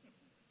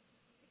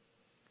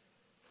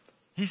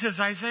 He says,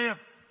 "Isaiah,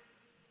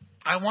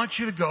 I want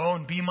you to go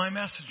and be my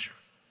messenger.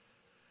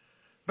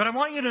 But I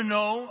want you to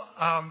know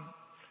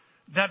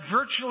that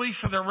virtually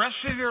for the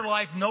rest of your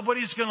life,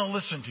 nobody's going to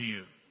listen to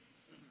you."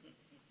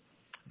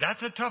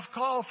 That's a tough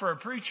call for a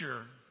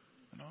preacher.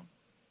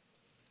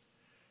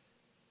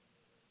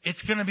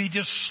 It's going to be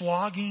just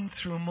slogging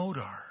through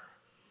Modar,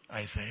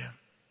 Isaiah.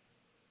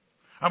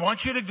 I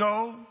want you to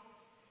go,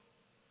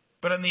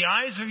 but in the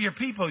eyes of your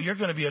people, you're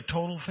going to be a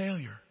total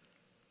failure.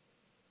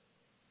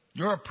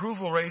 Your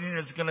approval rating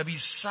is going to be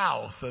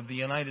south of the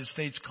United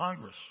States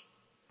Congress.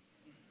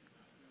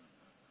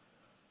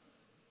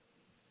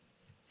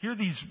 Hear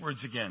these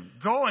words again.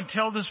 "Go and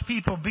tell this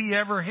people, be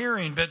ever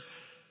hearing, but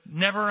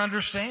never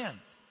understand.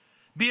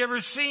 Be ever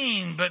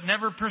seeing, but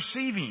never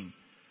perceiving.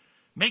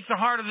 Make the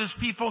heart of this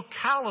people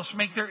callous,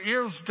 make their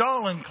ears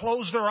dull, and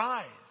close their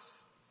eyes."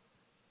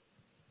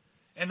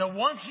 And the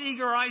once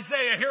eager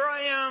Isaiah, "Here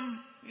I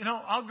am,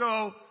 I'll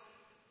go."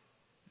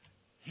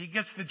 He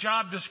gets the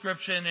job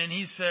description and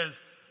he says,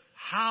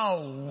 "How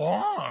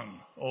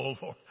long, oh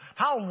Lord?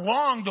 How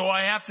long do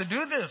I have to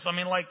do this?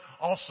 Like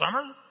all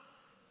summer?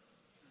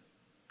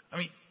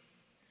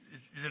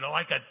 Is it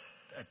like a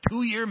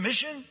 2-year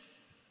mission?"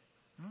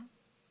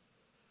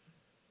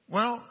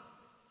 Well,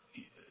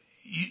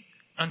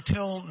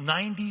 until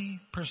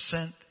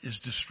 90% is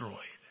destroyed.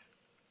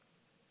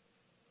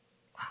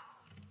 Wow.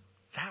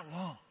 That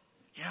long.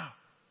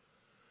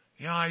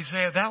 Yeah,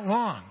 Isaiah, that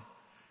long.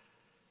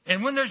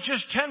 And when there's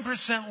just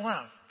 10%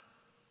 left,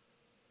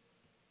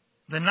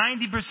 the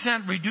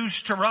 90%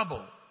 reduced to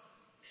rubble,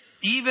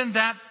 even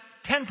that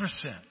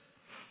 10%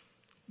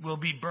 will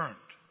be burnt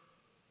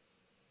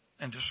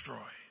and destroyed.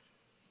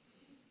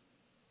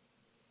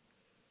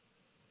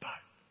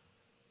 But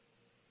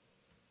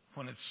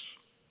when it's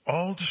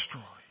all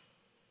destroyed,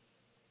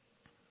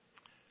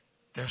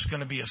 there's going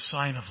to be a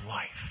sign of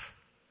life.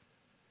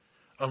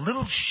 A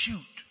little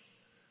shoot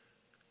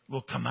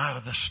will come out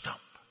of the stump.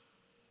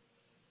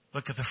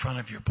 Look at the front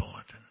of your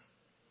bulletin.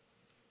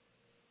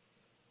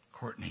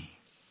 Courtney,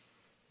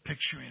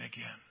 picturing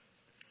again.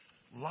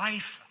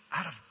 Life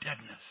out of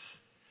deadness.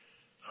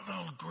 A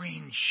little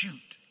green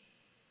shoot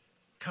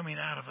coming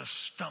out of a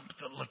stump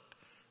that looked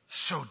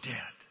so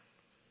dead.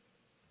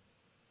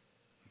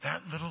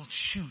 That little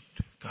shoot,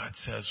 God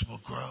says, will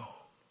grow.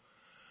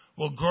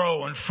 Will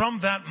grow. And from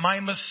that, my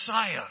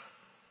Messiah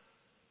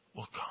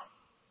will come.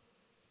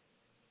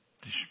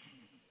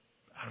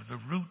 Out of the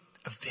root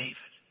of David.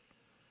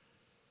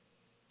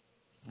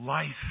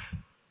 Life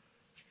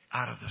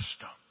out of the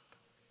stump.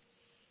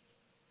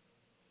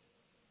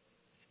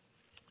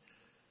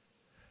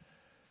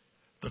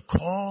 The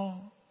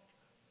call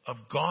of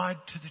God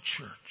to the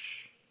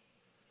church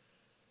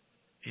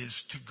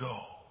is to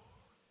go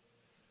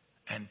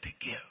and to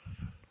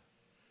give.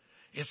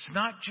 It's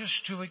not just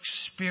to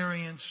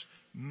experience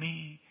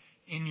me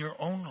in your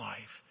own life,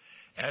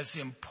 as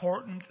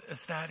important as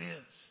that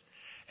is.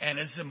 And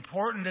as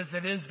important as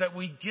it is that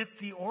we get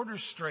the order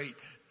straight,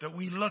 that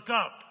we look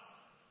up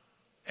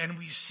and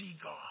we see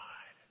God.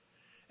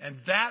 And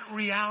that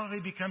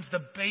reality becomes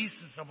the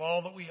basis of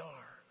all that we are.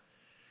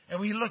 And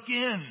we look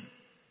in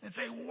and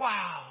say,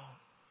 wow,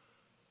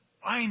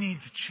 I need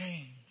to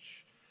change.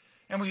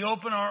 And we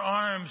open our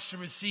arms to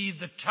receive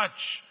the touch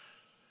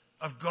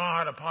of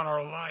God upon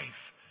our life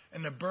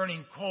and the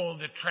burning coal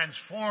that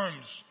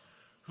transforms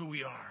who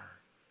we are.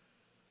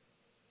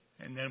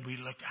 And then we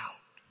look out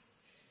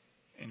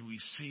and we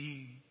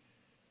see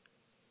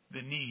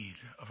the need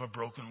of a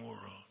broken world.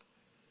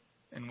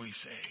 And we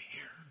say,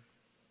 here,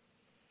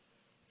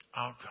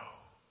 I'll go.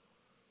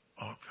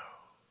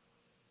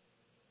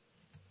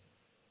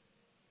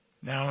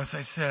 Now, as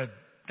I said,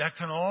 that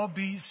can all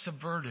be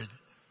subverted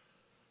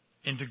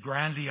into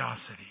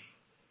grandiosity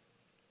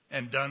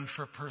and done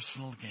for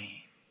personal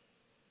gain.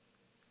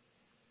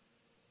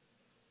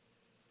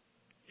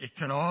 It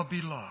can all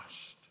be lost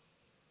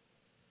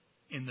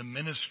in the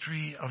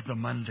ministry of the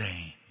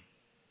mundane.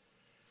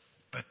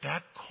 But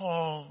that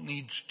call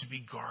needs to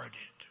be guarded.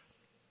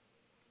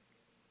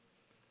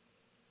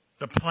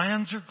 The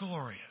plans are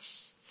glorious.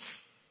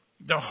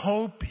 The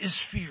hope is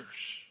fierce.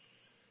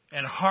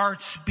 And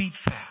hearts beat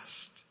fast.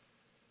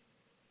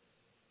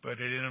 But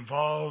it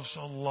involves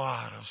a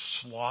lot of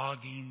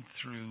slogging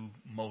through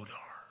Modar,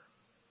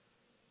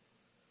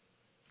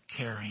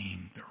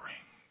 carrying the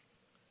ring.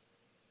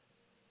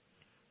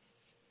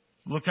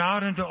 Look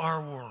out into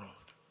our world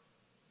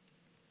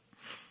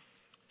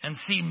and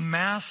see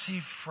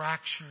massive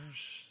fractures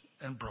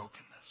and brokenness,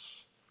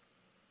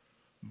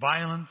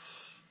 violence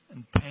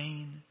and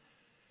pain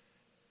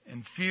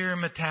and fear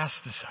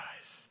metastasized.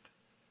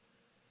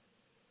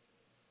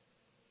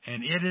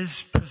 And it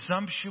is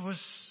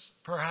presumptuous,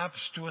 perhaps,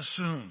 to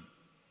assume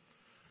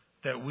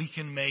that we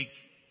can make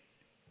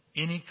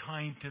any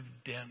kind of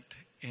dent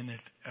in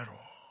it at all.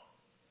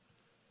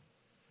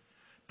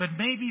 But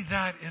maybe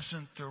that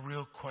isn't the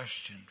real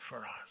question for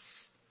us.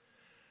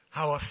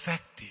 How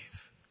effective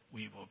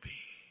we will be.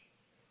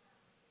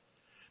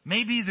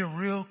 Maybe the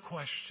real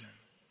question,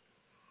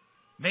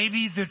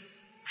 maybe the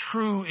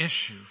true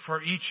issue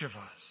for each of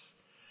us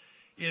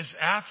is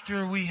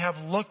after we have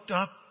looked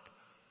up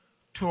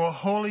to a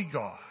holy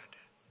God,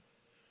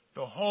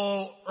 the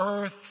whole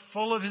earth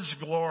full of His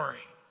glory,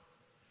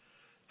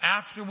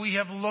 after we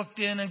have looked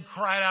in and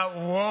cried out,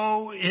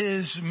 woe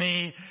is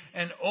me,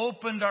 and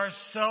opened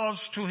ourselves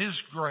to His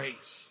grace,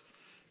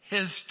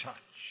 His touch,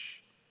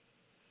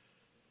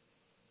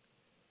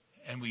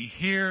 and we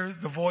hear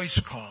the voice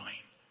calling,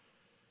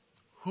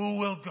 who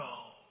will go?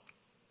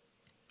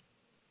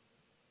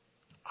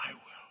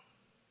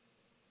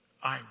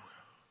 I will.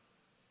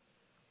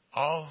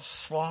 I'll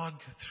slog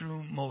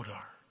through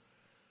Modar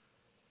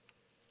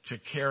to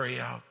carry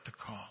out the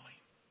calling.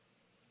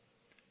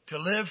 To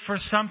live for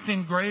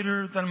something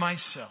greater than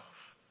myself,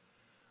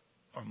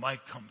 or my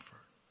comfort,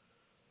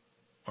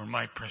 or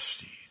my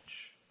prestige.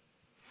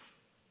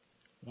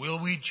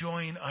 Will we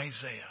join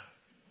Isaiah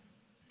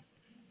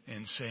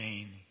in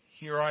saying,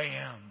 here I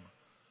am,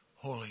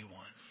 Holy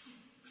One,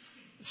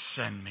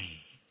 send me.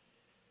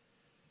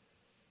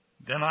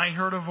 Then I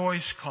heard a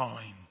voice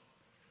calling,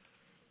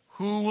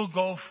 who will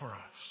go for us?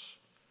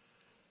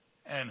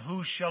 And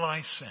who shall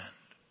I send?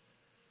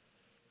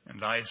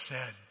 And I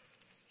said,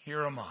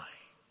 here am I.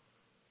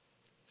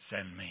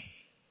 Send me.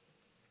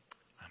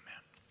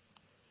 Amen.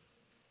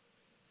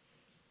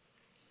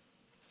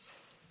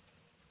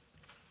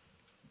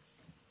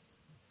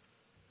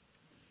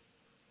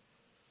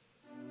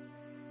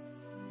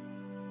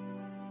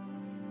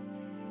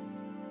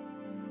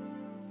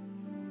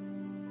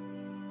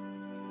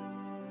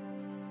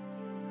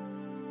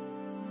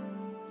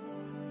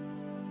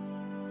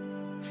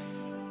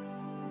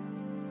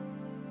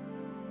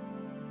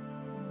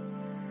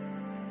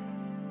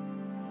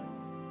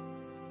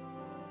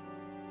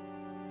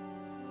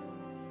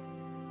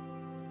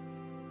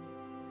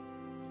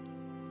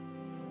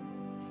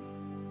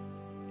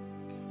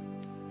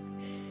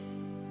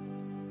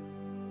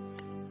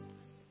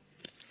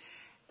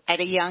 At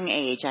a young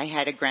age, I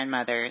had a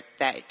grandmother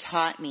that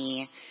taught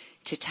me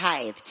to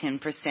tithe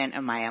 10%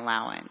 of my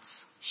allowance.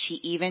 She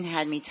even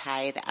had me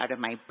tithe out of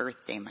my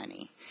birthday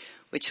money,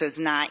 which was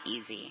not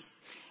easy.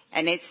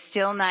 And it's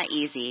still not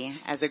easy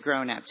as a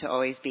grown-up to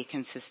always be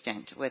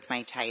consistent with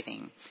my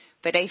tithing.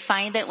 But I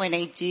find that when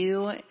I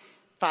do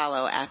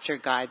follow after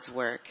God's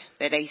work,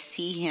 that I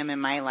see Him in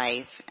my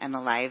life and the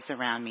lives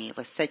around me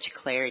with such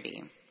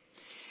clarity.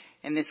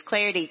 And this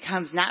clarity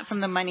comes not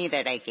from the money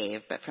that I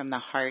gave, but from the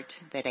heart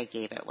that I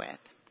gave it with.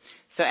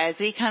 So as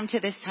we come to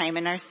this time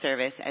in our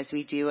service, as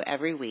we do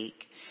every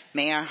week,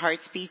 may our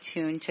hearts be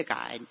tuned to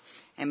God,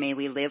 and may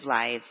we live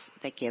lives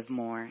that give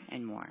more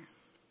and more.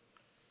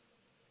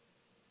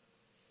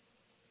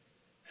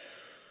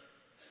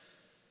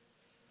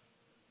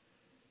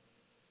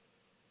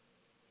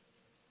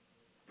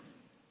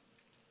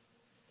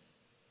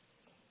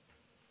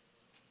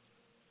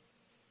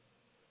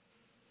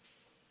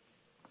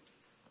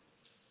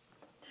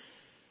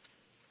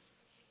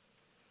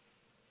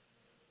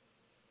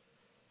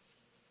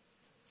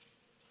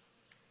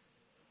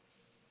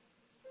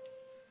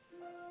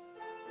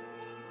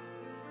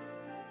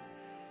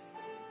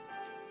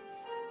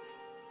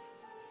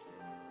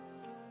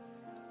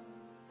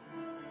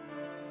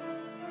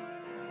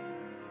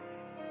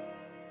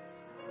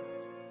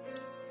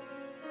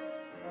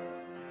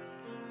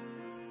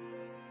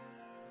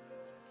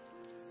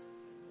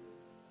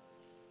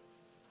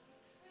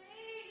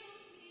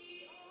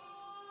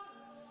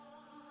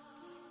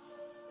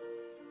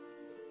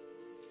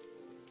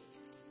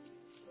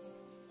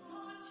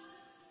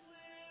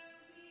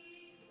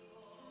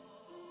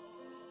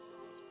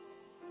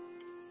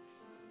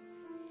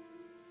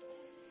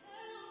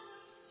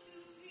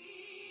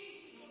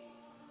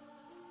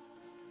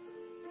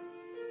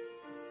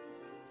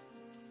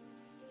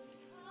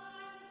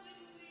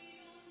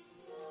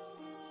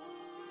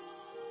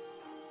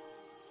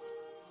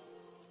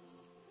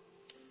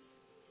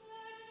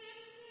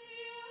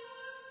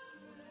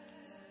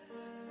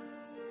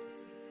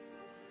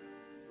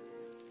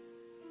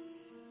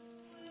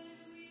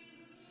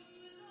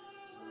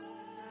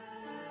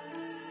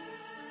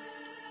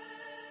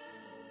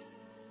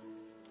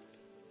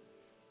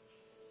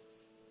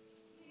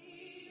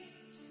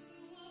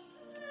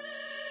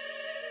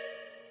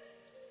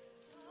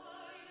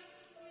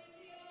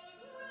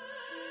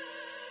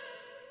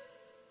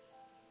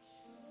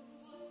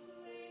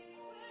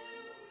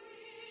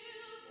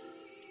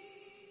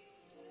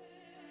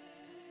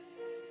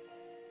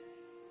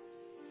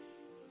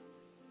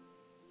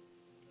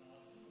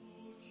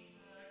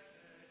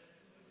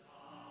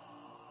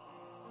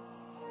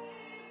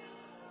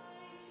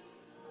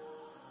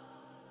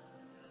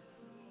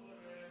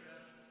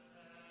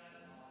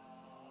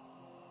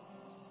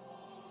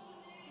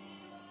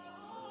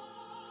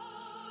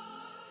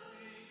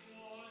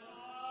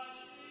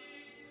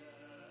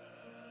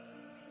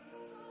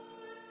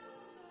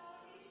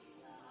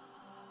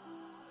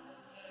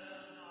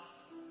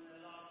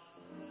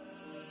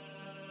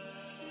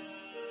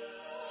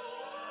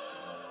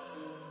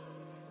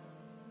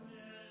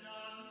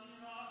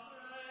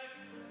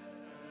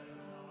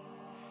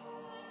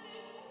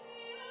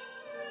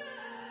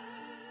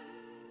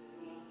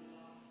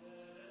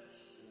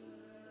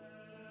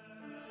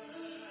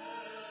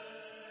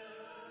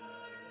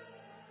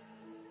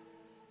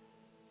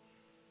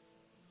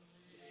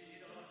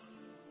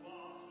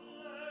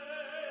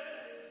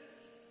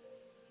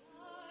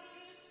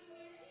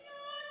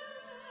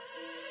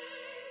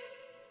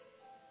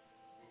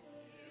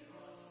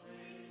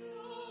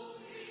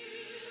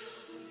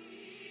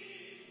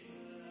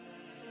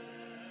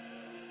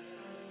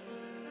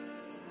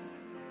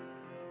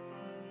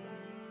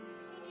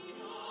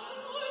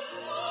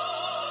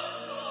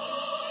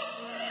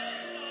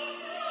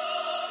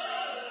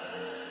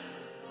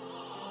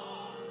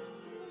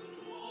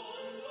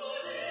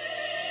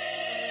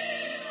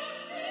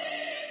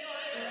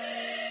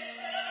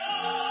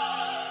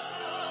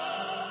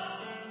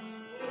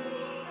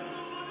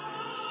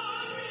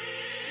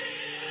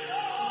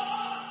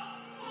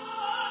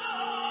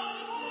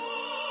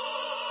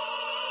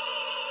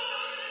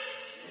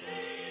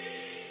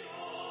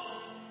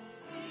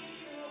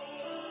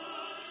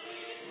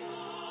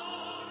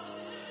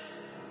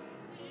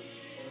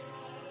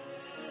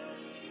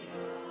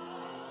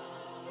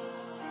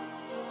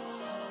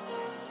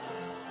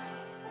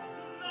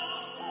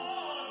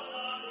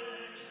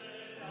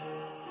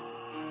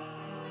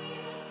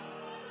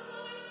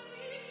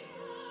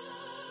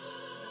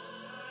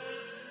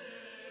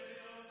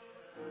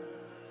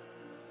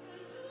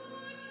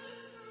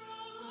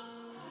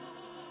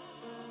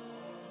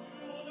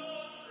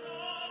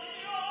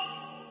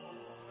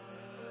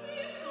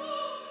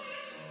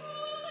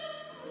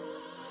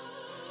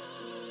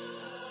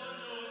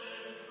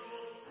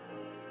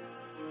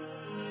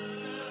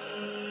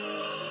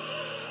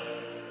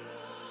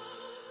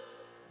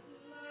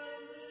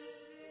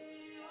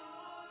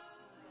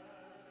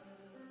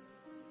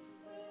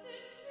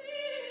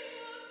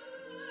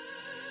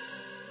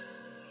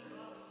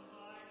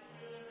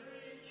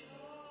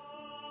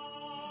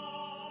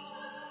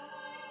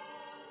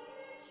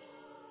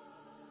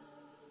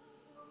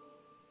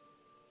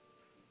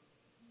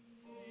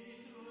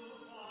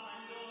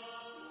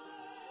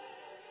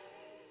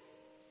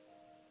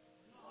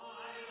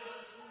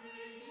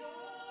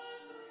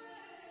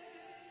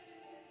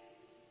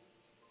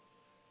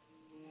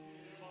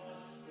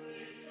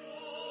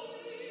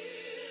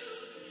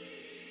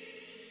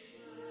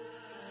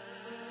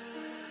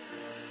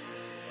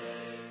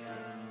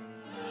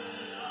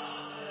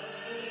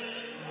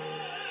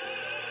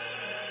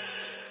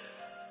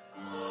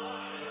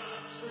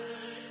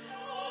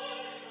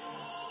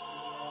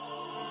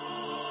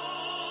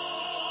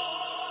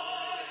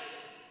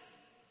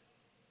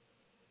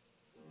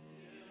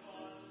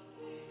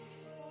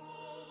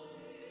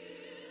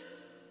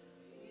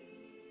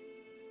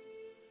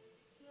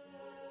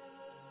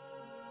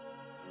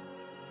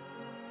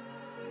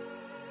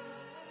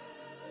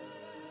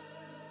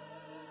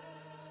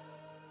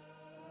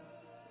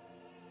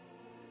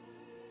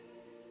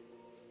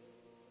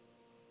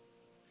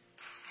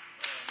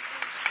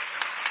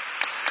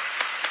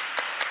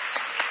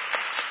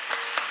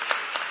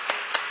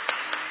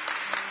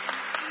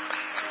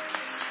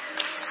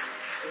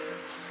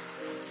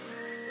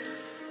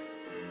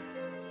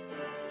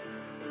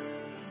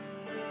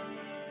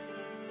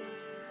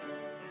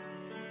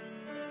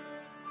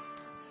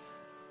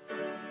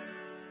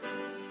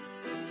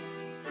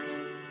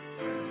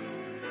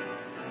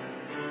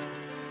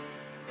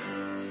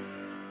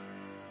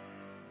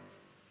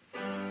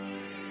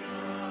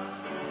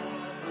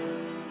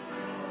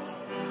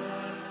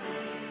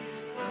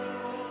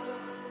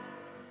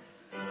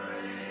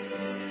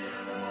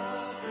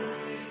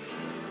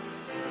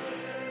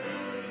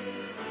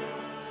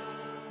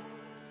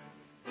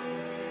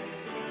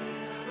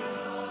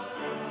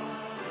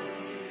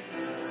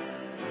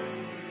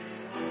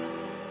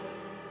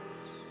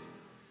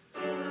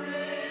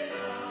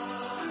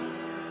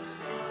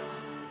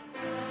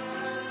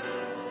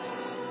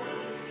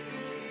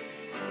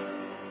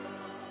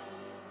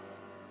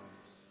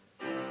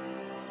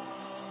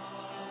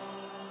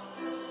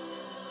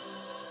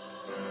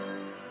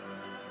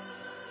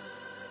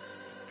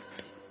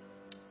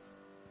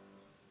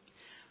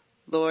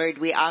 Lord,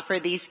 we offer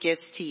these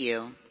gifts to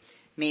you.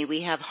 May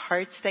we have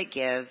hearts that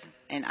give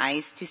and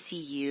eyes to see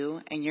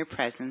you and your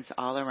presence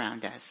all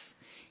around us.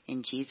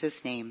 In Jesus'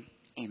 name,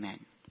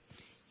 amen.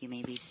 You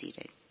may be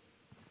seated.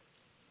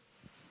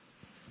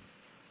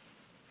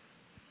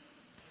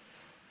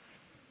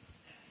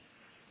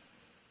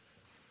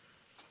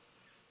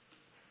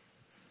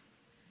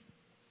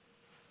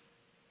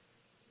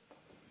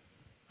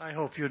 I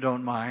hope you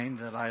don't mind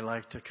that I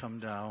like to come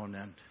down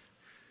and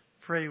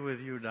pray with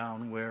you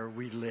down where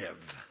we live.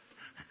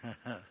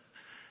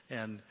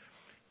 And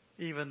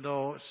even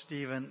though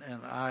Stephen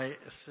and I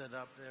sit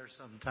up there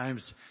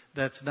sometimes,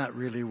 that's not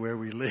really where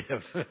we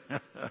live.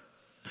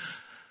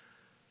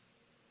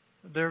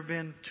 There have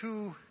been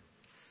 2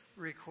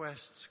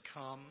 requests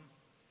come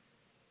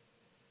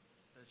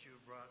that you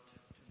brought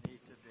to me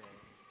today.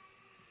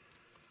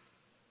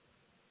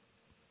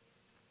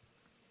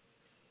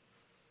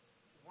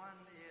 One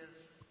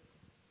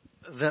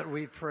is that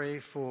we pray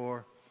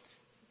for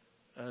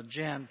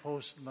Jan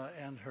Postma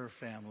and her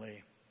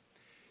family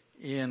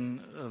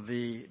in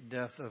the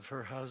death of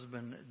her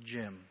husband,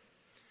 Jim,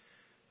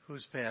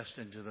 who's passed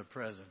into the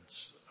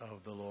presence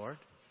of the Lord.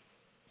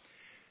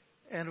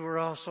 And we're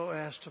also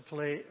asked to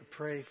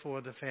pray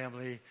for the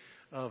family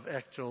of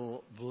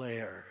Echtel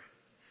Blair,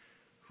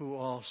 who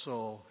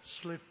also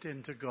slipped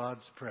into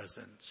God's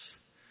presence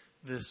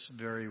this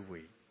very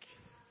week.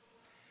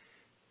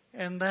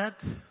 And that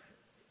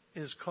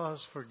is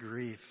cause for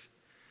grief,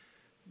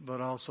 but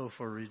also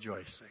for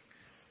rejoicing.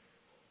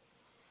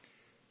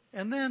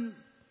 And then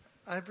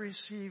I've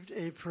received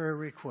a prayer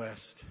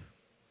request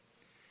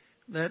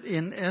that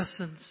in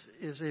essence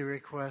is a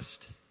request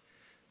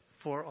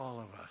for all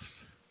of us.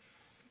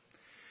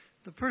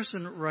 The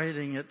person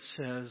writing it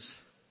says,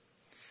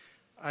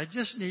 I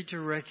just need to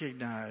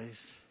recognize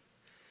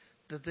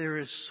that there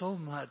is so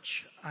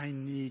much I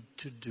need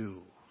to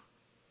do.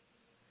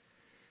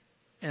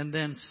 And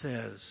then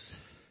says,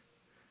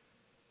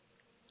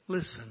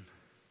 listen,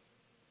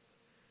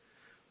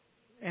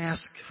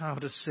 ask how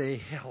to say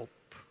help.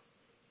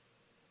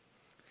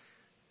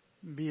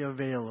 Be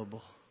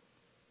available.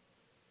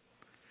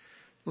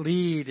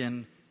 Lead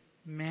and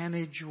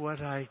manage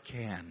what I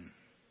can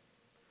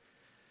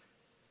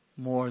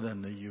more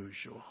than the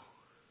usual.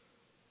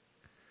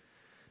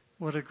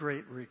 What a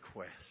great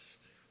request.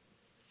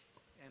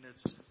 And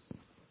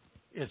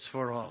it's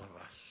for all of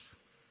us.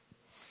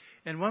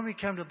 And when we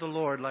come to the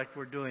Lord like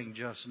we're doing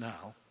just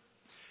now,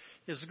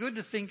 it's good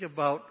to think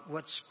about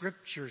what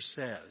Scripture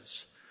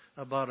says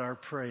about our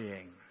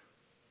praying.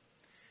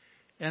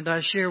 And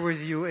I share with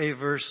you a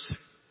verse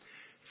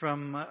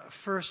from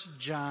 1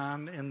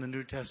 John in the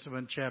New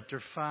Testament,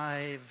 chapter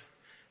 5,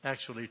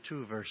 actually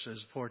 2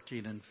 verses,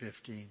 14 and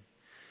 15.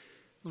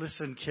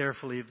 Listen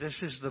carefully. This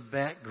is the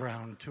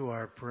background to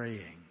our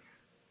praying.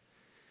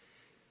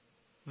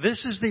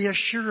 This is the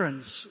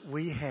assurance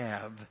we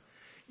have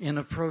in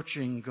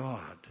approaching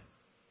God,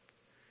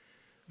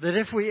 that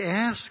if we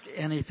ask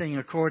anything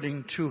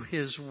according to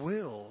His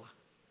will,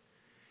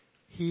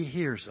 He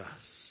hears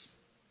us.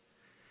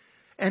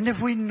 And if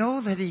we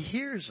know that He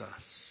hears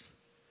us,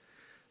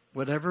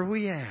 whatever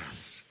we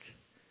ask,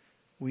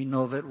 we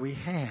know that we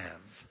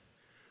have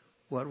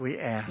what we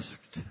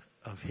asked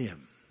of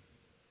Him.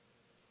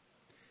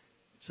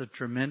 It's a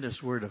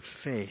tremendous word of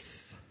faith.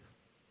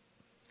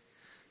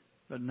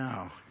 But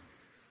now,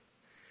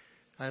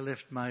 I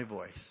lift my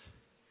voice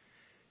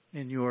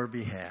in your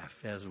behalf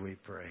as we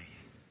pray.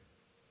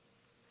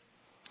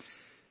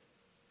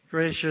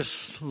 Gracious,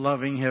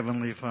 loving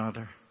Heavenly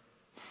Father,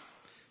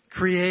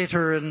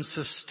 Creator and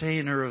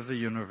Sustainer of the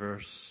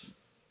universe,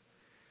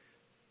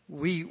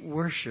 we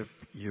worship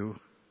you.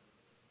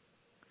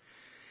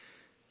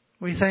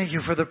 We thank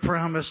you for the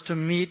promise to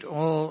meet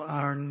all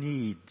our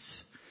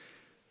needs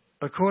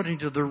according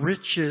to the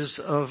riches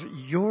of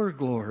your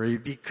glory,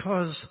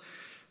 because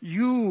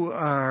you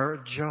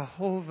are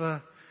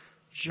Jehovah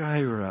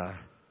Jireh,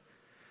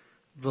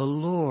 the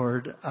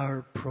Lord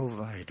our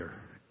provider.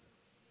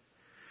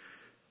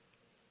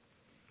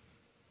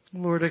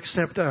 Lord,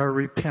 accept our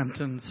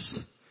repentance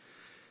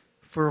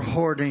for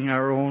hoarding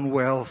our own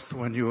wealth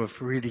when you have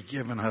freely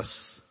given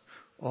us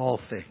all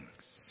things.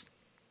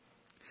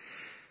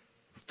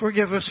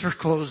 Forgive us for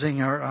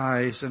closing our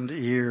eyes and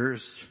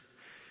ears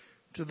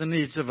to the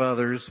needs of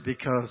others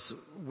because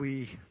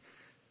we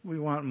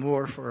want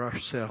more for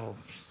ourselves.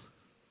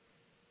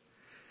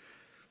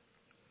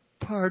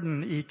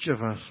 Pardon each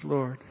of us,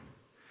 Lord,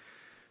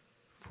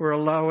 for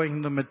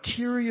allowing the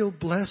material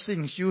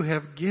blessings you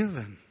have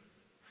given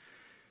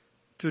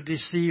to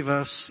deceive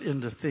us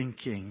into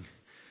thinking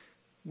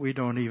we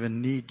don't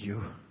even need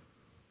you.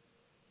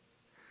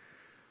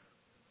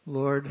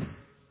 Lord,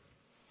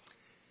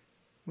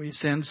 we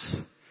sense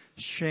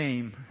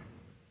shame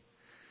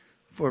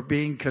for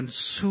being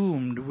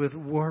consumed with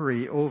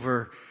worry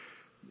over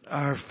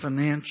our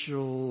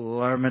financial,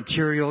 our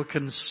material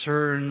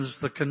concerns,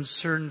 the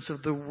concerns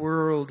of the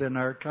world and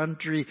our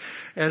country,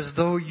 as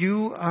though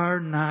you are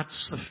not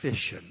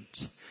sufficient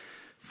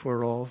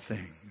for all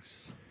things.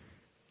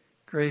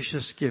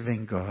 Gracious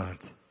giving God,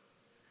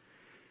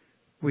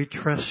 We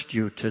trust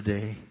you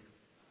today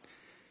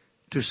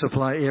to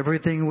supply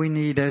everything we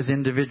need as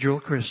individual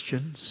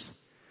Christians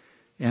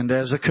and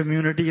as a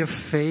community of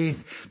faith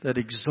that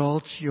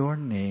exalts your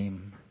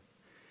name.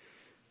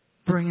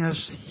 Bring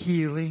us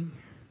healing,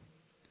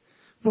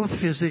 both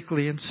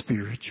physically and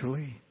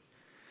spiritually.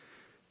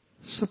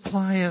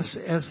 Supply us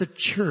as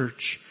a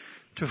church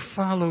to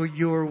follow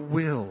your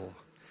will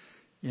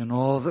in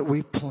all that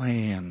we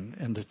plan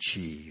and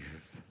achieve.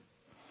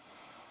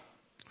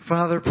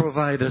 Father,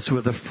 provide us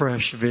with a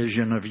fresh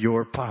vision of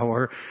your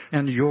power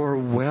and your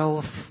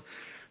wealth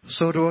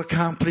so to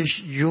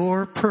accomplish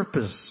your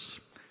purpose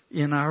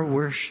in our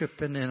worship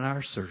and in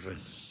our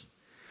service.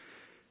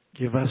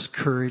 Give us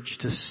courage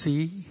to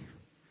see,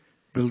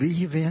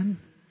 believe in,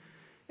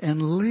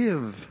 and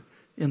live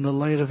in the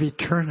light of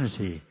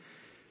eternity,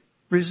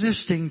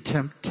 resisting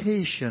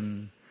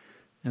temptation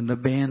and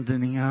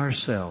abandoning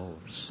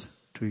ourselves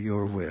to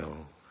your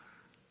will.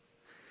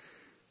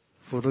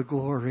 For the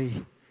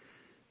glory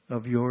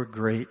of your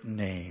great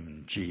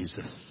name,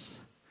 Jesus,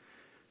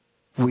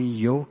 we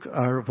yoke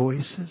our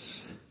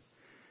voices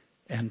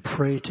and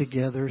pray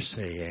together,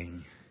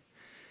 saying,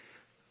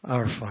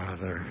 Our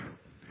Father,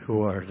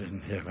 who art in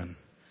heaven,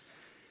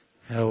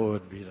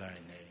 hallowed be thy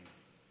name.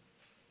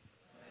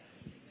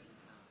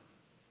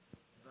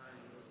 Thy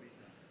will be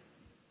done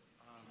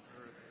on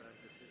earth as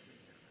it is in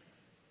heaven.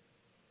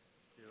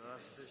 Give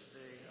us this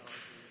day our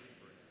daily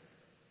bread,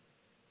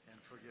 and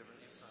forgive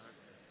us our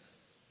debts,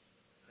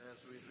 as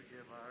we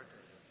forgive our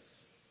debtors.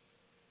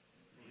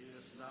 Lead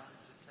us not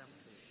into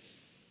temptation,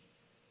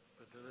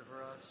 but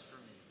deliver us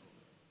from evil.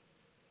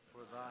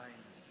 For thine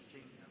is the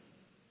kingdom,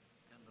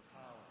 and the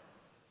power,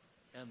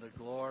 and the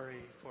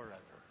glory forever.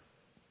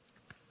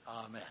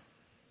 Amen.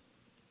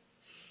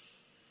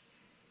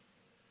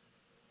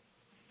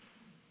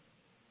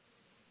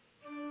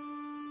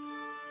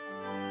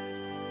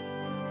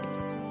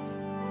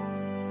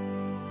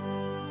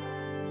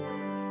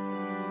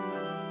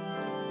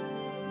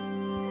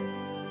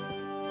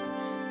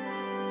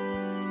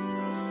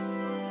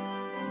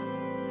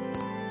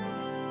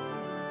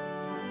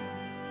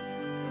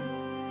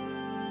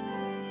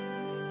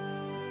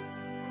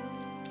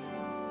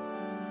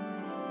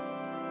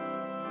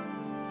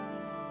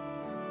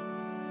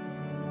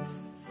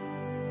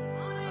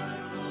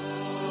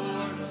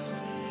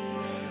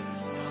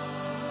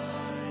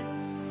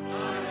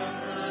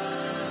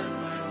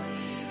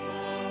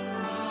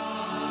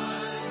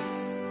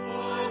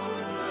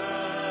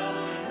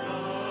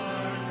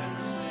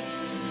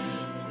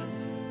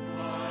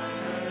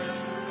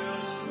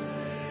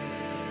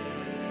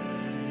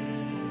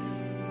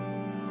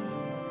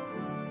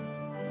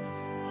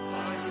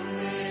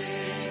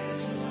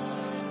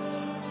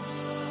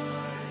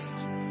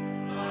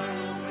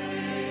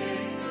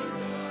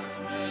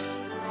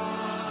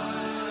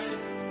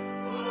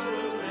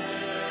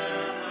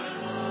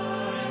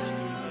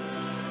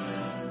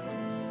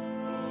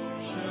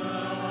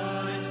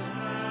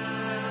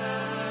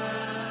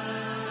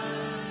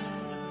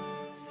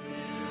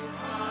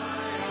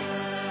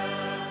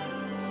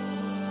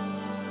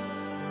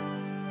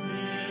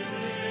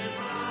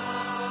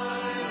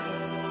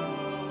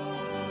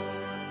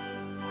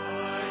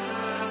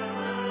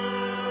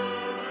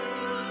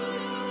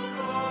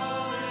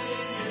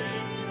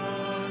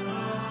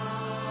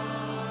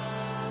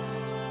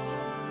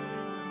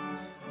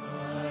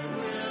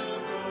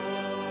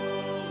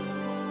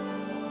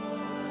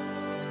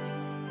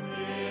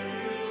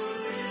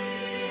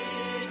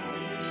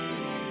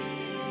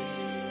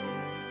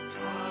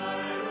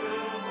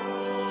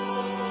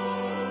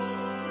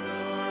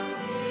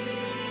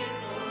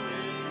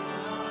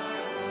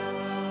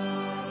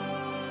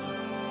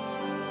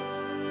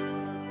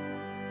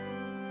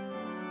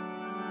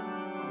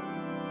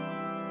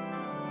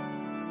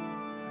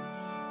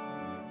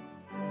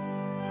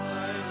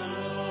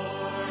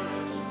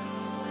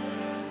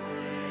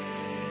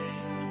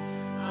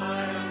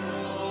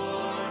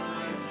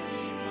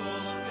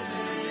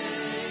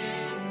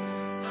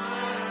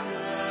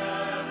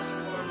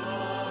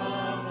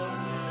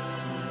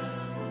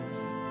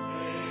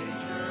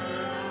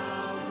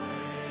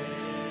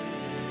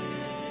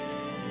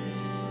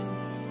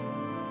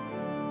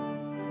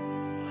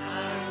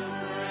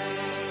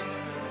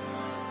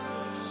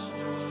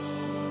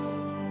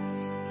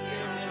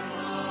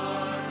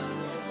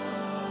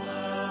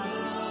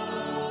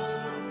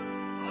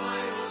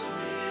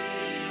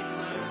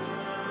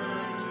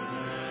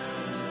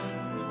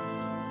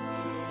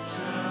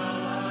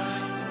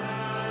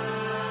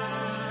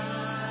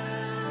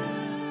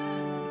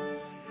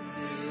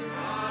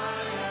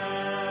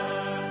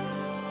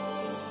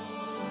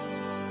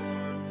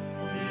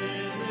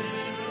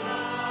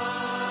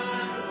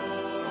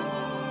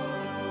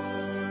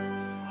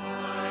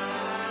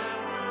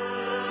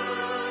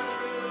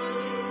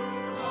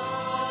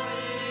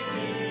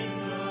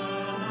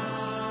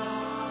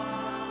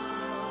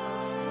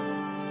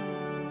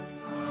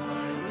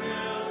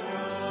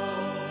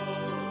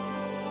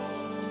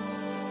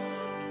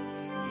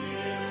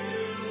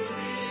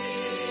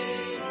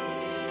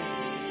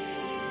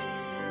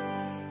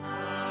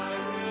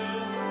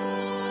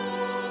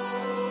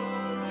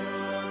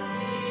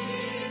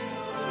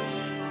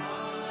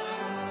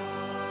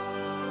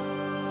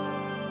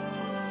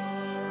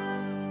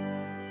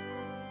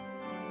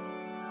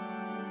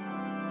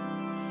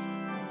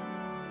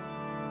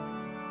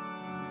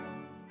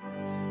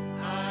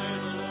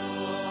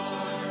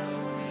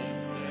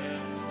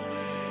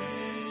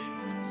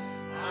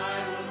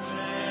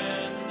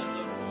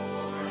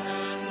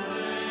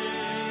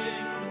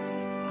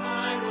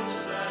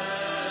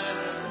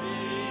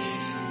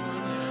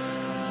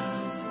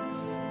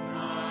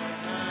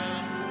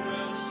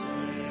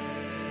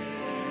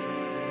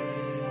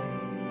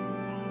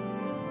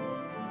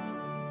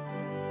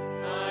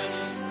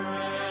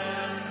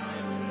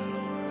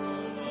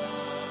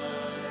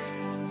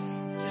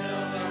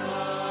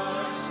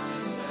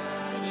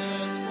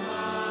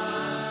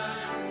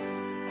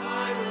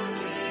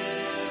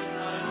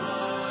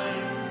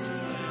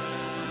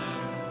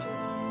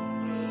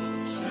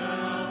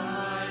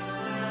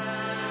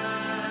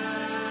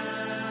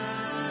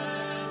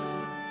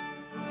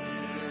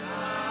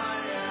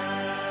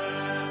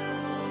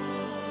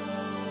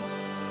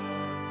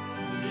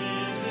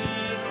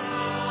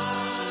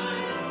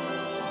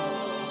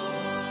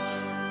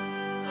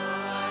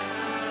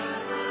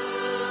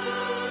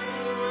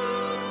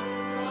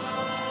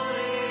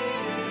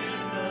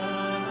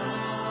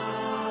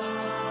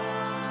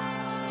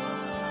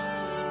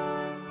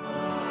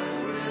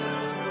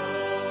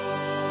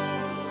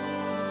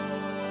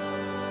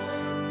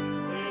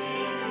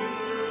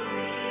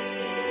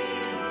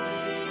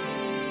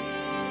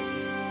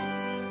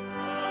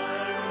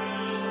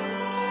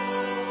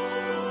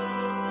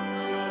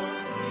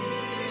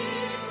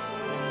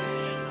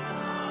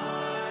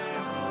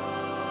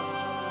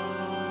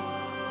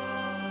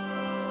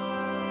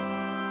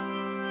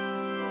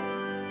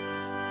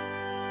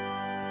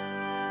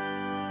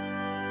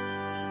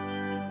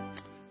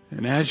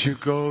 And as you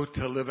go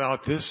to live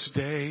out this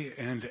day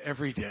and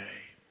every day,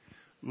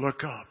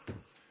 look up.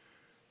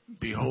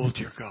 Behold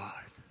your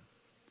God.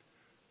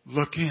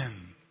 Look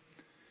in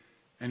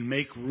and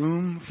make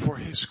room for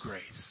His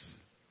grace.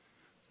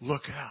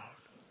 Look out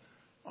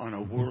on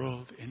a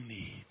world in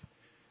need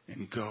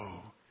and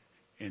go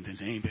in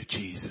the name of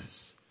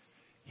Jesus.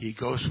 He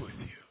goes with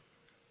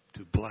you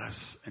to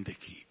bless and to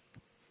keep.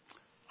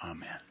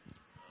 Amen.